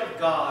direction of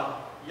God,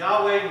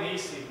 Yahweh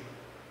Nissi.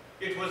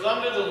 It was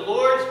under the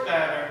Lord's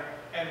banner,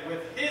 and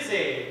with His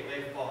aid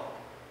they fought.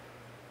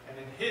 And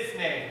in His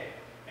name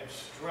and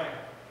strength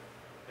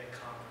they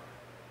conquered.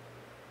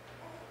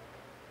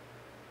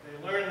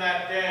 They learned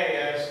that day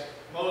as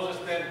Moses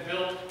then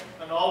built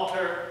an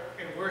altar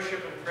in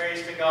worship and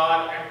praise to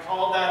God and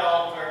called that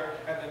altar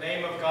and the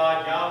name of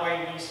God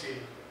Yahweh Nissi,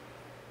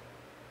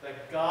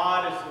 that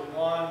God is the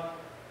one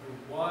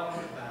who won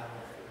the battle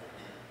for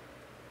them.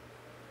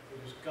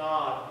 It is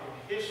God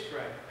in His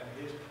strength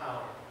and His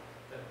power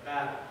that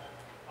battles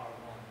are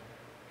won.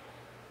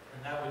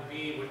 And that would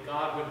be what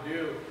God would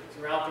do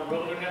throughout the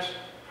wilderness,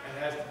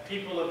 and as the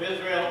people of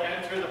Israel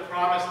enter the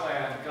promised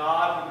land,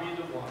 God would be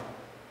the one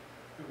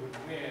who would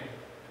win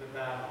the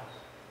battles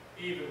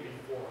even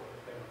before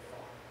they were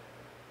fought.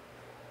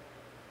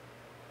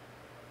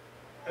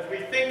 As we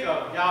think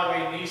of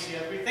Yahweh Nissi,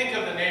 as we think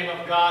of the name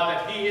of God,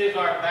 that He is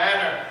our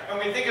banner, and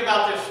we think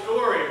about this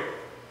story,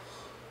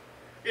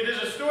 it is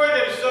a story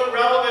that is so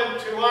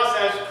relevant to us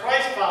as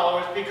Christ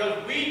followers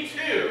because we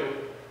too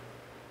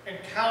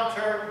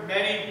encounter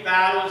many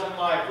battles in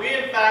life. We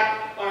in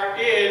fact are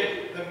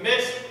in the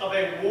midst of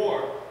a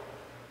war,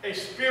 a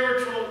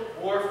spiritual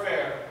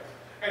warfare,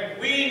 and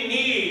we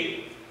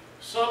need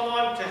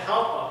someone to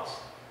help us.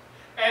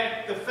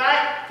 And the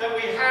fact that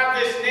we have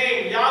this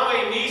name,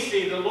 Yahweh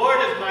Nissi, the Lord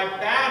is my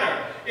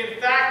banner, in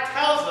fact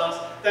tells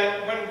us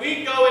that when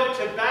we go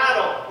into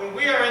battle, when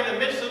we are in the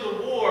midst of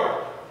the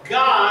war,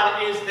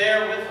 God is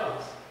there with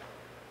us.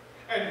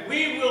 And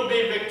we will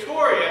be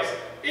victorious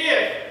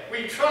if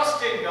we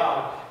trust in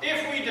God,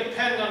 if we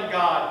depend on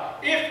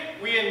God, if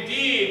we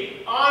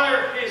indeed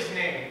honor His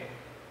name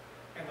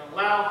and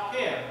allow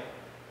Him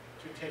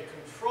to take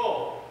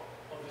control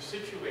of the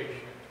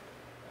situation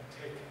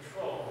and take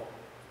control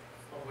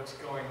of what's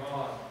going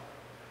on.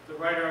 The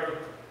writer of the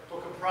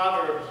book of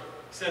Proverbs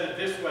said it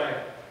this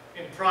way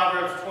in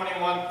Proverbs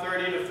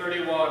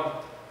 21:30-31.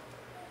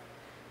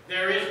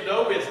 There is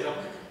no wisdom,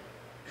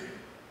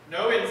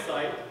 no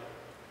insight,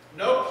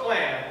 no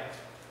plan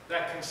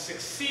that can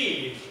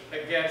succeed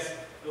against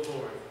the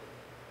Lord.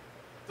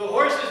 The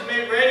horse is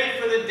made ready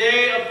for the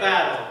day of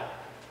battle,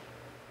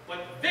 but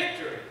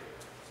victory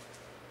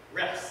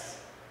rests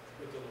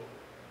with the Lord.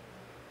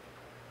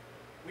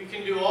 We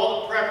can do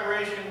all the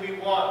preparation we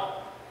want,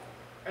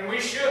 and we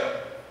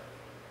should,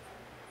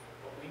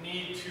 but we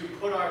need to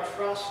put our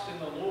trust in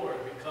the Lord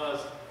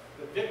because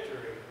the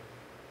victory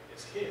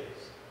is His.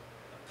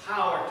 The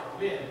power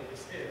to win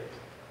is His.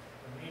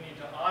 And we need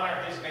to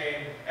honor His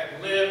name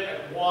and live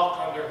and walk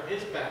under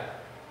His banner,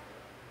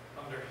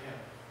 under Him.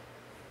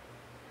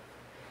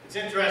 It's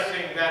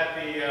interesting that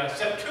the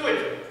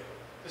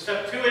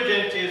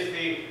Septuagint is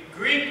the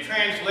Greek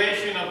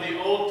translation of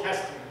the Old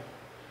Testament.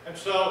 And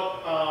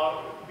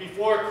so,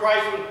 before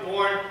Christ was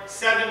born,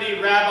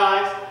 70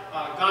 rabbis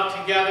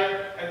got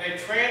together and they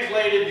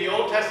translated the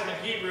Old Testament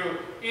Hebrew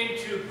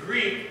into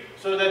Greek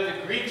so that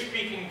the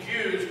Greek-speaking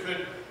Jews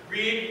could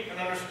read and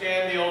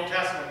understand the Old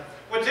Testament.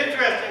 What's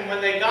interesting, when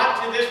they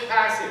got to this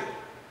passage,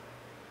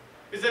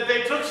 is that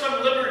they took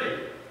some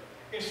liberty.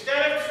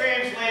 Instead of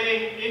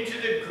translating into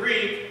the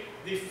Greek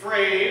the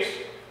phrase,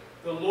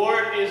 "The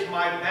Lord is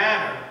my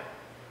banner,"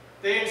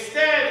 they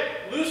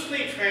instead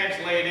loosely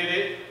translated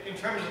it in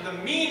terms of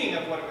the meaning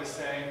of what it was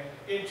saying,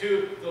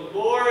 into the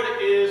Lord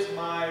is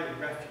my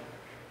refuge.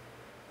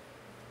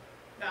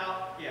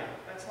 Now, yeah,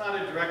 that's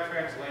not a direct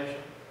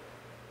translation,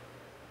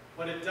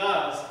 but it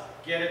does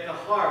get at the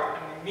heart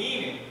and the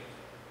meaning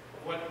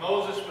of what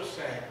Moses was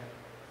saying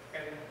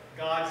in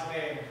God's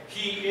name.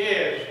 He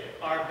is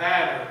our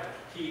banner.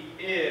 He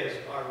is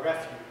our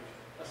refuge,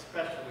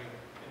 especially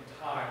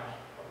in times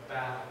of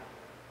battle.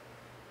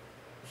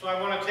 So I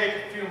want to take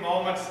a few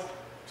moments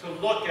to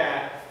look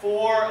at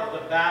 4 of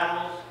the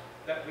battles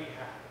that we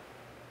have.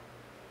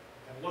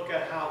 And look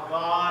at how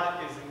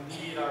God is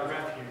indeed our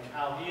refuge,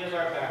 how He is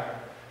our banner,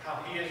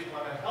 how He is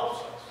one that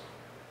helps us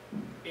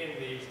in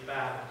these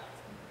battles.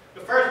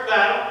 The first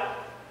battle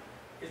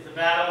is the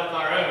battle with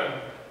our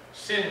own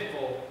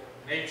sinful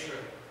nature.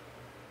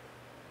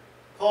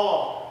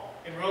 Paul,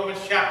 in Romans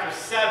chapter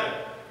 7,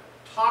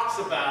 talks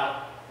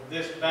about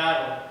this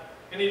battle,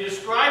 and he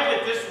described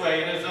it this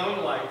way in his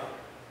own life.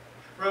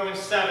 Romans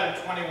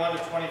 7, 21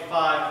 to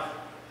 25.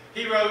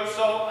 He wrote,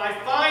 "So I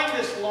find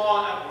this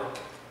law at work.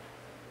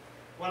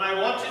 When I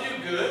want to do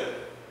good,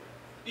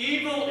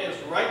 evil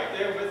is right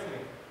there with me.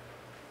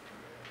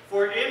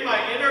 For in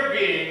my inner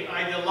being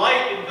I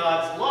delight in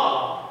God's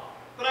law,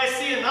 but I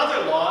see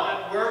another law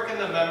at work in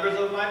the members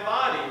of my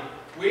body,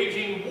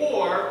 waging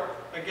war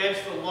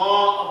against the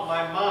law of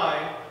my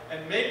mind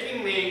and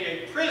making me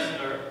a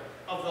prisoner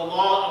of the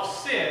law of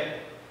sin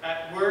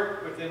at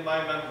work within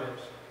my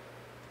members.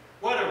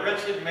 What a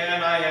wretched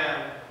man I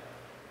am!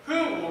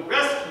 Who will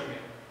rescue me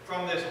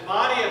from this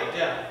body of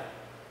death?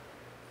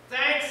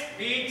 Thanks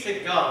be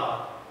to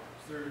God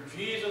through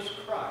Jesus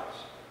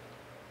Christ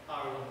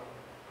our Lord."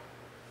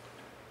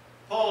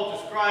 Paul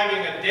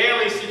describing a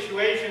daily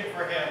situation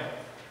for him,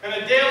 and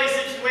a daily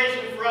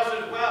situation for us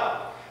as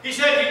well. He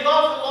said he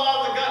loves the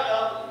law of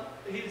God.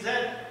 He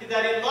said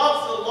that he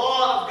loves the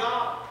law of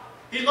God.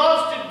 He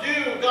loves to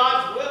do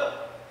God's will.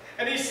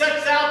 And he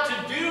sets out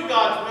to do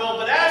God's will,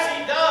 but as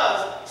he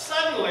does,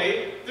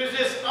 suddenly there's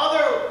this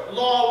other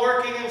law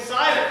working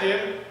inside of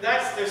him.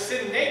 That's their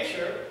sin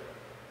nature.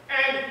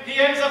 And he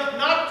ends up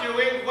not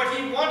doing what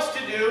he wants to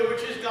do,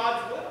 which is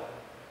God's will.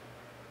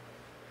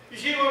 You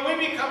see, when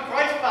we become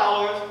Christ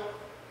followers,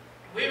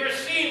 we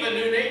receive a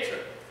new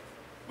nature.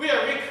 We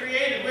are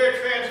recreated, we are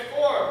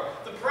transformed.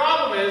 The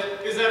problem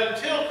is that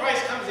until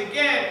Christ comes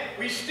again,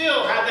 we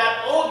still have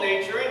that old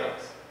nature in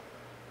us.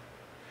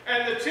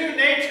 And the two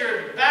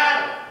natures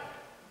battle.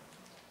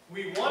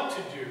 We want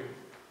to do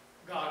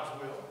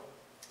God's will,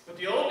 but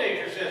the old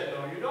nature says,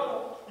 no, you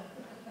don't.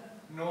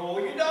 No,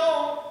 you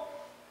don't.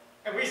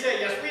 And we say,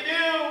 yes, we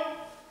do.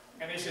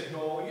 And they said,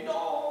 no, you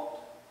don't.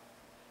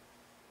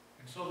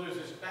 And so there's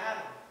this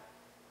battle.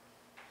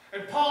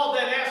 And Paul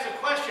then asks the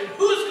question,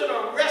 who's going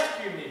to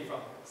rescue me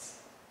from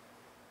this?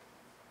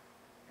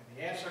 And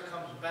the answer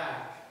comes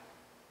back,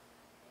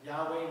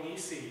 Yahweh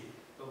Nisi,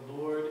 the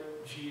Lord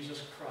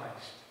Jesus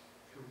Christ,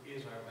 who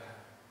is our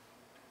banner.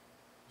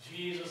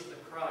 Jesus the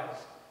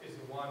Christ is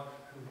the one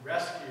who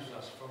rescues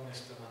us from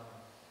this dilemma.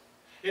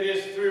 It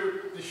is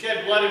through the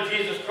shed blood of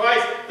Jesus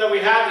Christ that we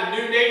have the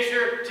new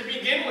nature to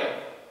begin with.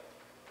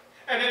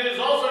 And it is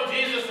also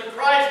Jesus the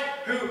Christ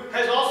who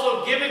has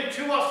also given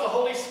to us the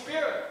Holy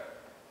Spirit.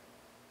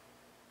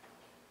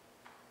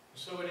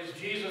 So it is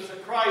Jesus the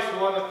Christ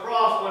who on the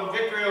cross won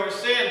victory over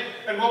sin.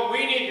 And what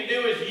we need to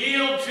do is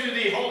yield to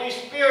the Holy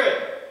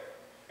Spirit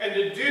and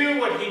to do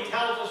what He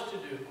tells us to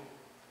do.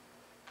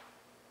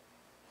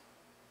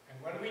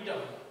 And when we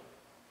don't,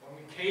 when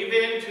we cave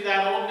into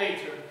that old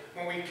nature,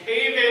 when we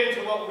cave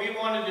into what we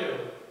want to do,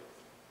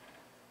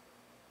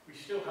 we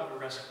still have a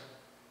rescue.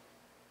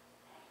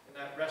 And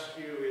that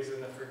rescue is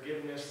in the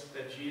forgiveness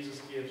that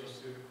Jesus gives us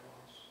through the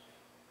cross.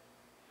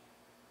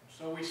 And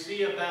so we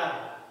see a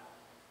battle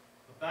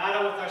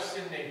with our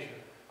sin nature,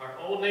 our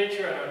old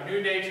nature and our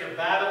new nature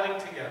battling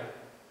together.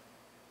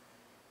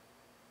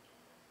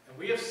 And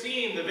we have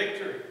seen the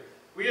victory.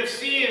 We have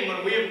seen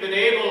when we have been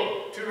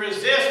able to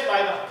resist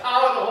by the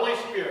power of the Holy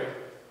Spirit.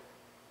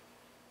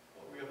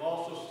 But we have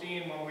also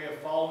seen when we have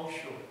fallen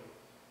short.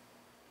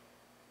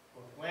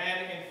 But when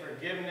in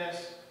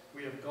forgiveness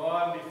we have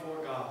gone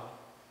before God,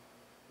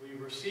 we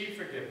receive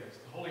forgiveness.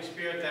 The Holy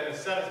Spirit then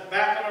has set us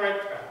back on the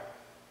right track.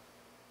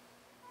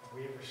 And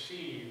we have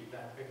received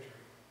that victory.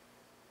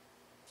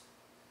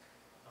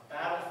 A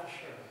battle for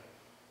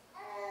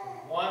sure.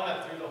 But one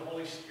that through the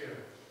Holy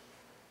Spirit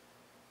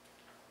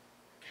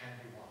can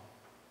be won.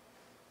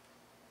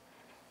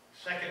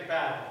 Second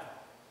battle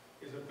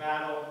is a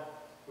battle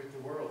with the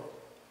world.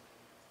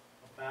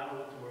 A battle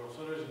with the world.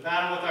 So there's a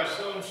battle with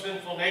our own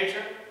sinful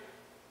nature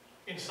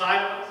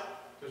inside of us.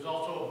 There's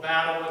also a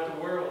battle with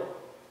the world.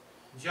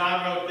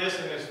 John wrote this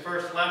in his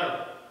first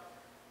letter.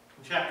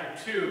 In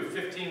chapter 2,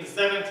 15 to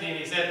 17,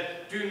 he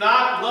said, "Do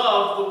not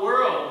love the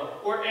world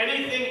or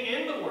anything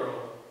in the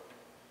world.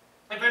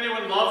 If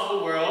anyone loves the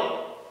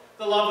world,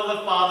 the love of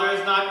the Father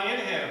is not in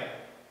him.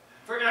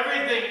 For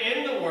everything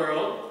in the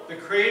world, the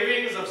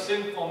cravings of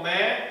sinful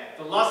man,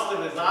 the lust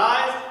of his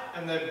eyes,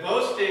 and the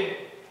boasting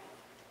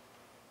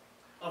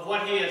of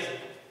what he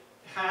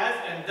has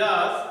and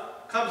does,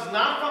 comes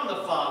not from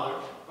the Father,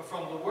 are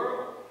from the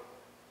world.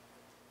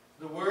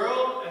 The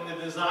world and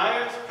the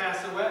desires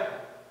pass away,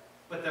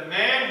 but the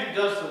man who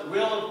does the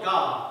will of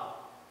God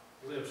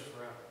lives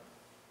forever.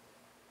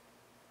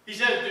 He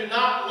says, do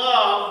not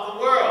love the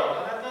world.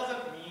 Now, that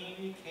doesn't mean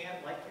you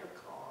can't like your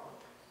car,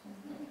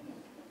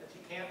 that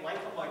you can't like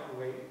a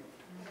microwave,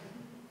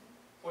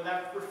 or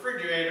that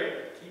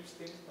refrigerator keeps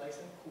things nice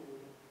and cool.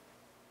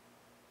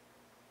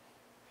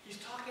 He's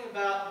talking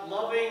about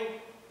loving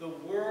the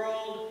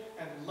world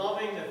and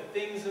loving the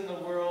things in the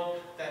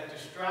world that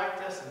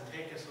distract us and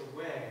take us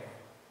away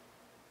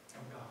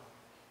from God.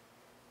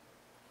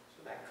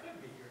 So that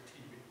could be your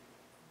TV.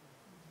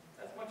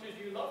 As much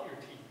as you love your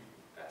TV,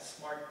 that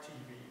smart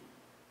TV,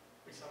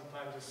 which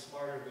sometimes is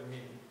smarter than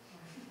me.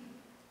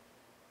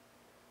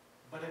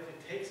 But if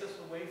it takes us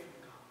away from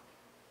God,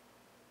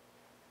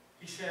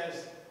 he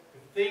says, the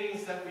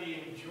things that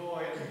we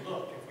enjoy and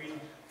look, if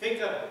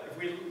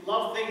we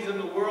love things in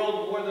the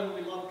world more than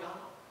we love God,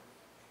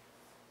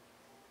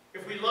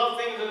 if we love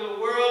things in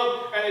the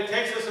world and it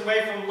takes us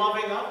away from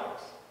loving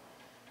others.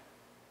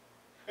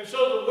 And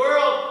so the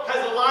world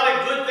has a lot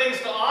of good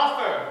things to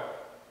offer,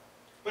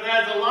 but it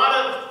has a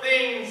lot of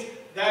things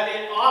that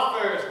it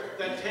offers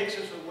that takes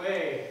us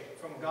away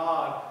from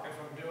God and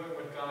from doing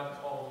what God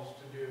calls us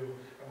to do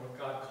and what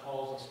God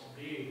calls us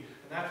to be.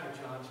 And that's what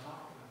John's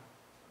talking about.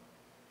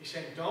 He's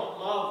saying, don't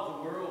love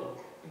the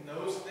world and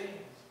those things.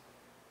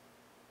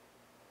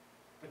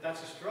 But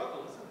that's a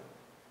struggle, isn't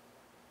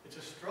it? It's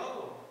a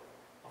struggle,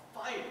 a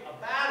fight,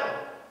 a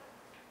battle.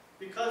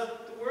 Because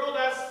the world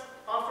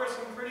offers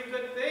some pretty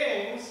good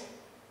things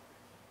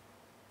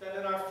that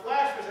in our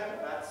flesh we say,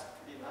 well, that's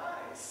pretty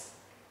nice.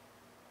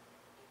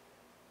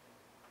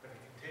 But it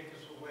can take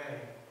us away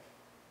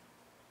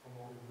from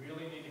what we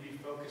really need to be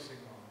focusing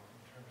on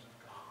in terms of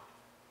God.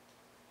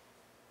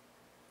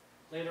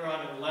 Later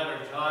on in the letter,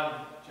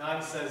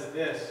 John says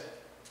this,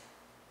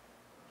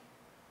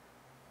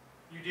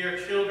 you dear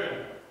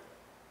children,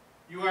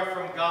 you are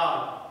from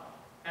God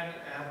and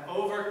have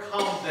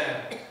overcome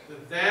them. The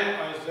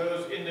them are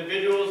those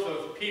individuals,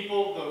 those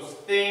people, those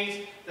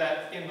things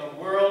that in the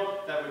world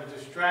that would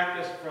distract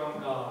us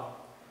from God.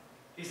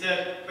 He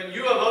said, but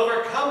you have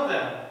overcome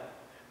them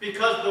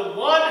because the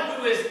one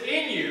who is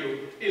in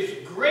you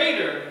is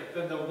greater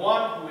than the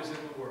one who is in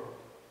the world.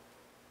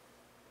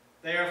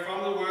 They are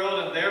from the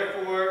world and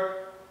therefore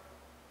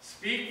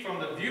speak from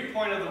the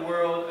viewpoint of the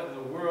world, and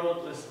the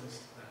world listens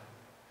to them.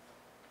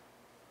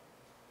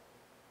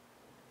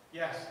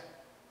 Yes,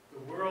 the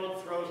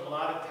world throws a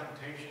lot of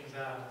temptations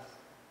at us.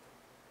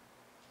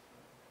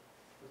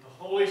 But the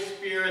Holy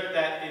Spirit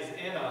that is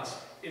in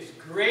us is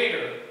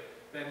greater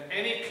than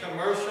any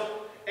commercial,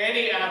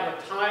 any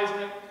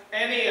advertisement,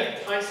 any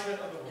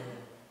enticement of the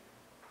world.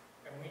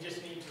 And we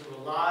just need to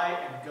rely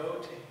and go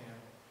to Him,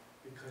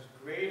 because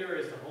greater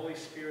is the Holy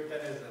Spirit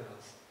that is in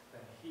us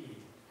than He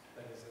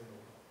that is in the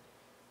world.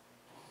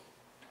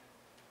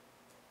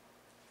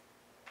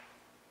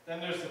 Then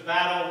there's the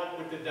battle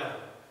with the devil.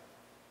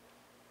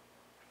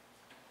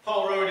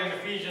 Paul wrote in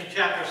Ephesians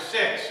chapter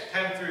 6,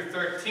 10 through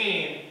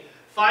 13,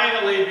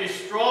 finally, be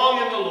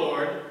strong in the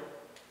Lord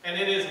and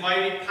in His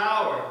mighty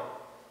power.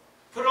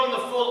 Put on the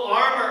full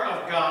armor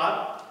of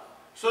God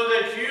so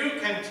that you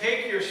can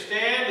take your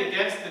stand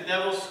against the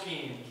devil's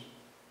schemes.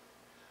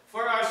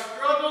 For our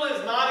struggle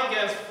is not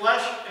against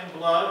flesh and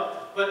blood,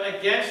 but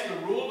against the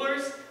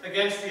rulers,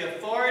 against the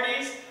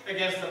authorities,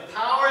 against the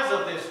powers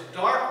of this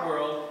dark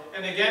world,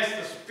 and against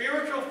the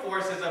spiritual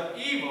forces of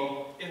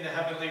evil in the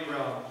heavenly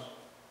realms.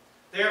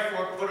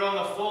 Therefore, put on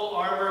the full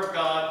armor of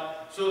God,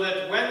 so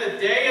that when the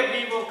day of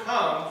evil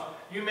comes,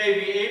 you may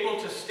be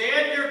able to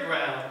stand your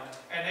ground,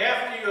 and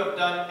after you have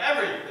done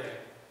everything,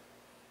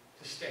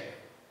 to stand.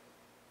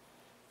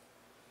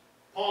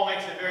 Paul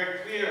makes it very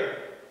clear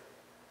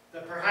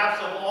that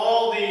perhaps of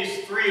all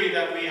these three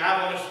that we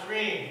have on the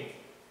screen,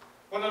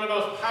 one of the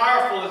most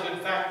powerful is in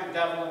fact the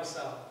devil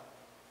himself.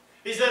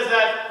 He says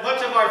that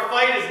much of our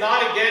fight is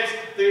not against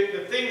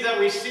the things that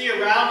we see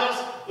around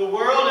us, the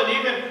world, and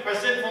even our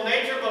sinful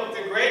nature, but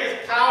the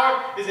greatest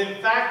power is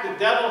in fact the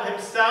devil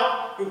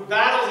himself, who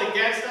battles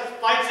against us,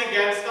 fights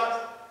against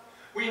us.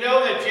 We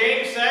know that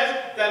James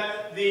says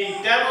that the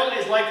devil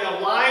is like a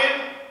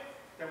lion.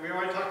 And we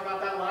already talked about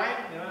that lion.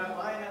 You know that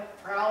lion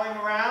that's prowling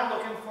around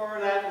looking for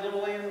that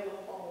little in the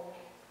little ball.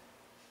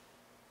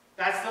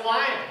 That's the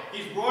lion.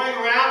 He's roaring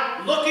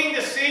around looking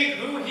to see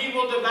who he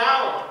will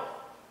devour.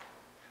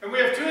 And we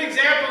have two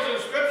examples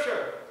in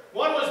Scripture.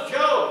 One was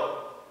Job.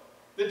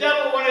 The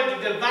devil wanted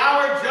to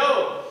devour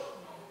Job,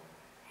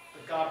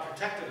 but God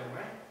protected him,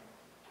 right?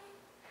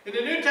 In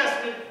the New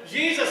Testament,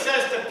 Jesus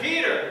says to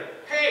Peter,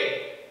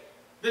 hey,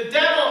 the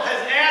devil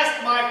has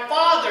asked my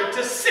Father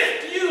to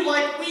sift you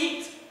like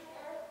wheat.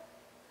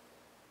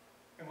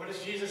 And what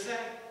does Jesus say?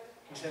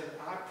 He says,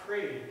 I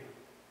prayed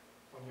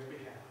on your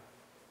behalf.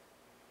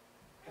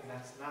 And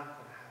that's not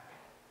going to happen.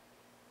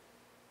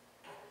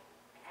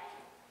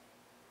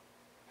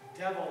 The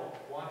devil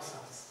wants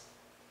us.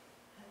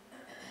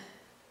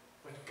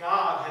 But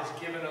God has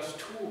given us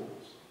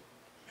tools.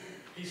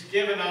 He's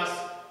given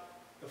us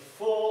the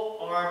full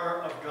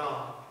armor of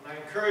God. And I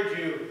encourage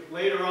you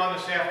later on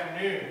this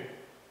afternoon,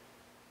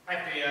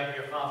 after you have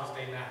your Father's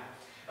Day now,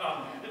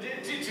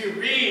 to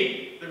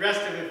read the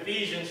rest of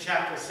Ephesians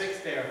chapter 6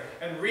 there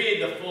and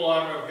read the full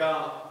armor of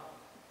God.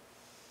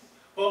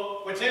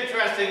 But what's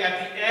interesting, at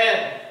the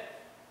end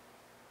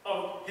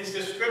of his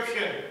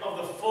description of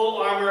the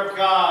full armor of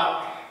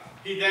God,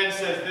 he then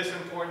says this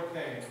important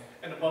thing,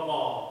 and above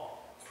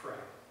all, pray.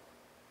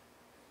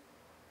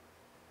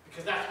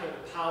 Because that's where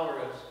the power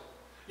is.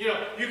 You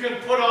know, you can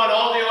put on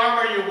all the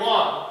armor you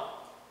want,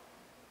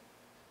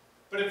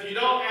 but if you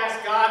don't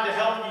ask God to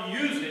help you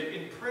use it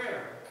in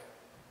prayer,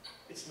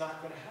 it's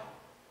not going to help.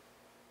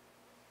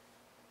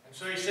 And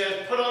so he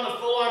says, put on the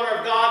full armor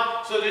of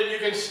God so that you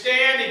can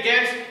stand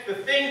against the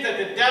things that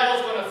the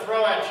devil's going to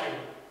throw at you.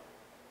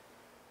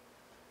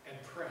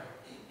 And pray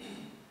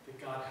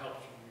that God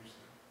helps you use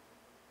them.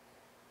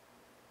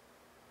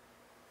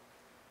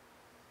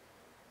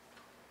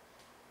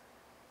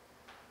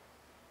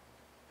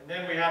 And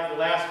then we have the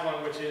last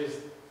one, which is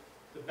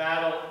the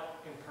battle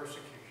in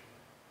persecution.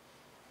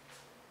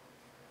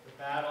 The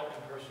battle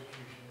in persecution.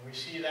 We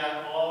see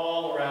that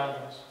all around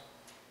us.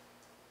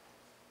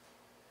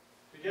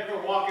 Did you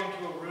ever walk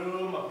into a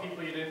room of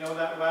people you didn't know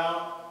that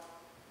well,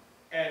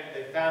 and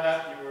they found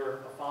out you were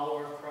a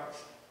follower of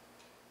Christ?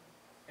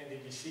 And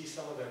did you see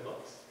some of their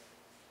looks?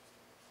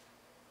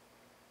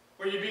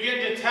 Where you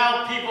begin to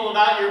tell people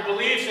about your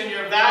beliefs and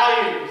your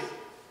values.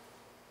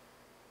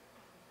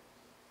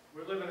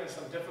 We're living in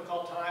some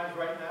difficult times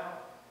right now.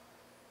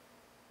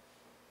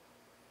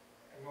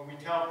 And when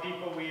we tell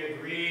people we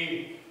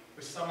agree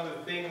with some of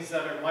the things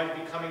that might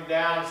be coming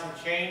down, some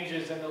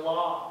changes in the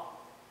law,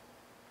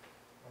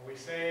 when we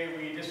say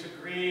we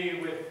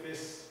disagree with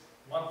this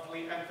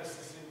monthly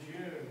emphasis in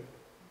June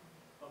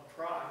of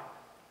pride,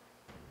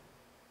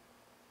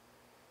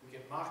 we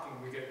get mocking,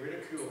 we get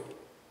ridiculed,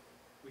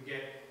 we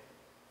get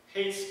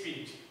hate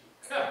speech.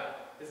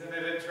 Isn't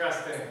it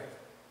interesting?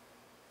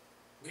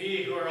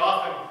 We who are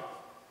often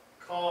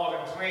called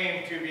and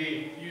claimed to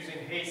be using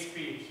hate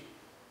speech,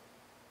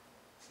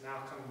 it's now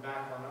coming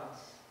back on us.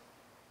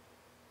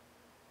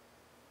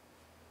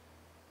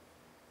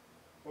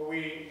 Where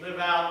we live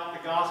out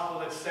the gospel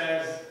that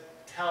says,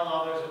 tell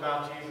others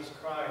about Jesus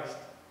Christ.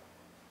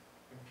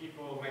 And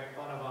people make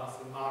fun of us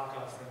and mock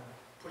us and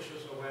push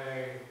us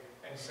away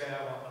and say,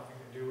 I want nothing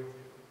to do with you.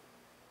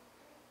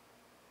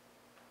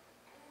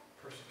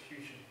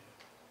 Persecution.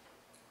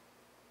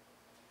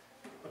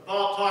 But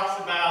Paul talks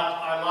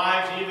about our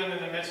lives even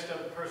in the midst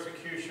of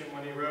persecution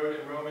when he wrote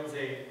in Romans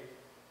 8.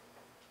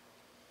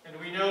 And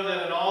we know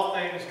that in all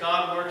things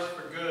God works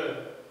for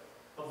good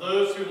of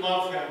those who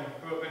love him,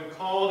 who have been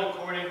called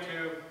according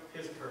to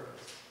his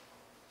purpose.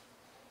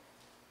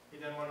 He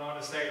then went on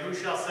to say, who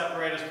shall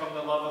separate us from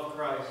the love of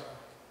Christ?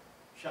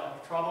 Shall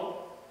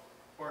trouble,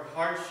 or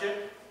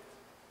hardship,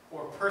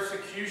 or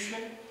persecution,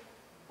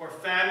 or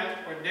famine,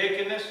 or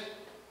nakedness,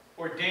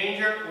 or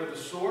danger with a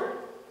sword?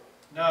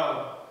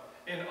 No.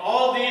 In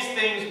all these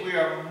things we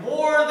are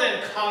more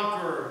than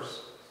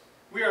conquerors.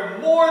 We are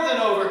more than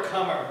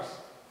overcomers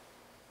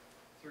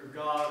through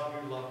God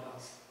who loved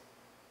us.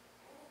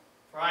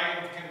 For I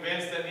am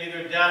convinced that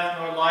neither death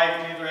nor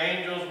life, neither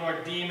angels nor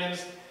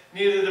demons,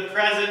 neither the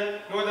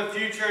present nor the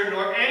future,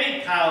 nor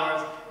any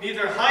powers,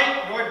 neither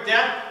height nor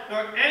depth,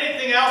 nor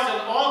anything else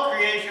in all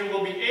creation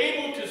will be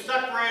able to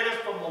separate us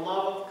from the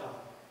love of God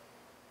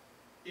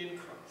in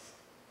Christ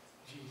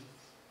Jesus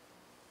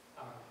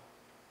our Lord.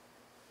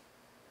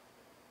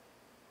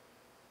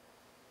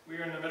 We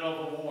are in the middle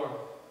of a war,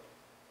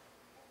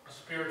 a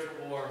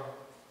spiritual war.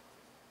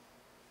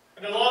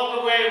 And along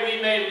the way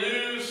we may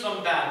lose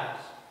some battles.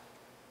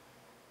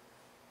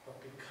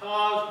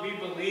 Because we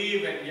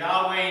believe in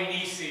Yahweh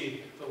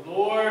Nisi, the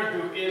Lord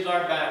who is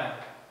our banner,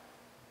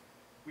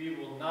 we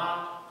will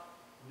not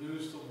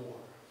lose the war.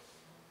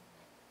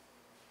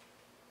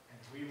 And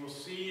we will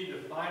see the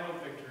final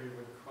victory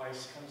when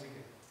Christ comes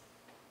again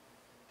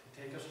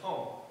to take us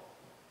home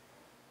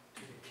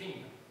to the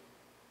kingdom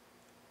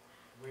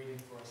waiting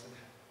for us in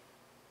heaven.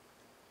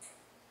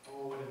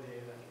 Oh, what a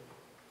day that will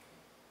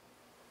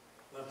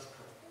be. Let us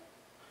pray.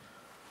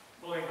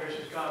 Holy and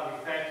gracious God,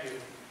 we thank you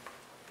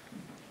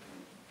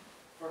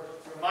for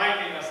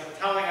reminding us and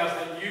telling us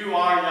that you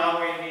are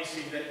Yahweh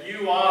Nisi, that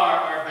you are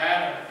our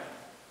banner.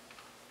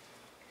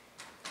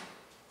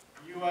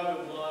 You are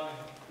the one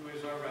who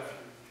is our refuge.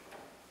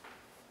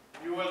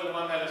 You are the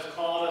one that has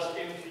called us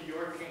into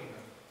your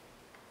kingdom.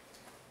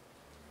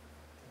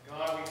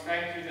 God, we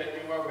thank you that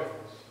you are with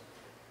us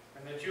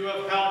and that you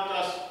have helped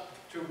us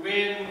to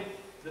win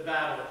the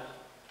battles.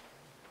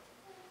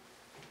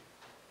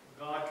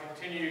 God,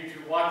 continue to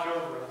watch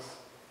over us,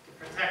 to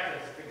protect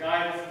us, to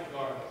guide us and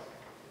guard us.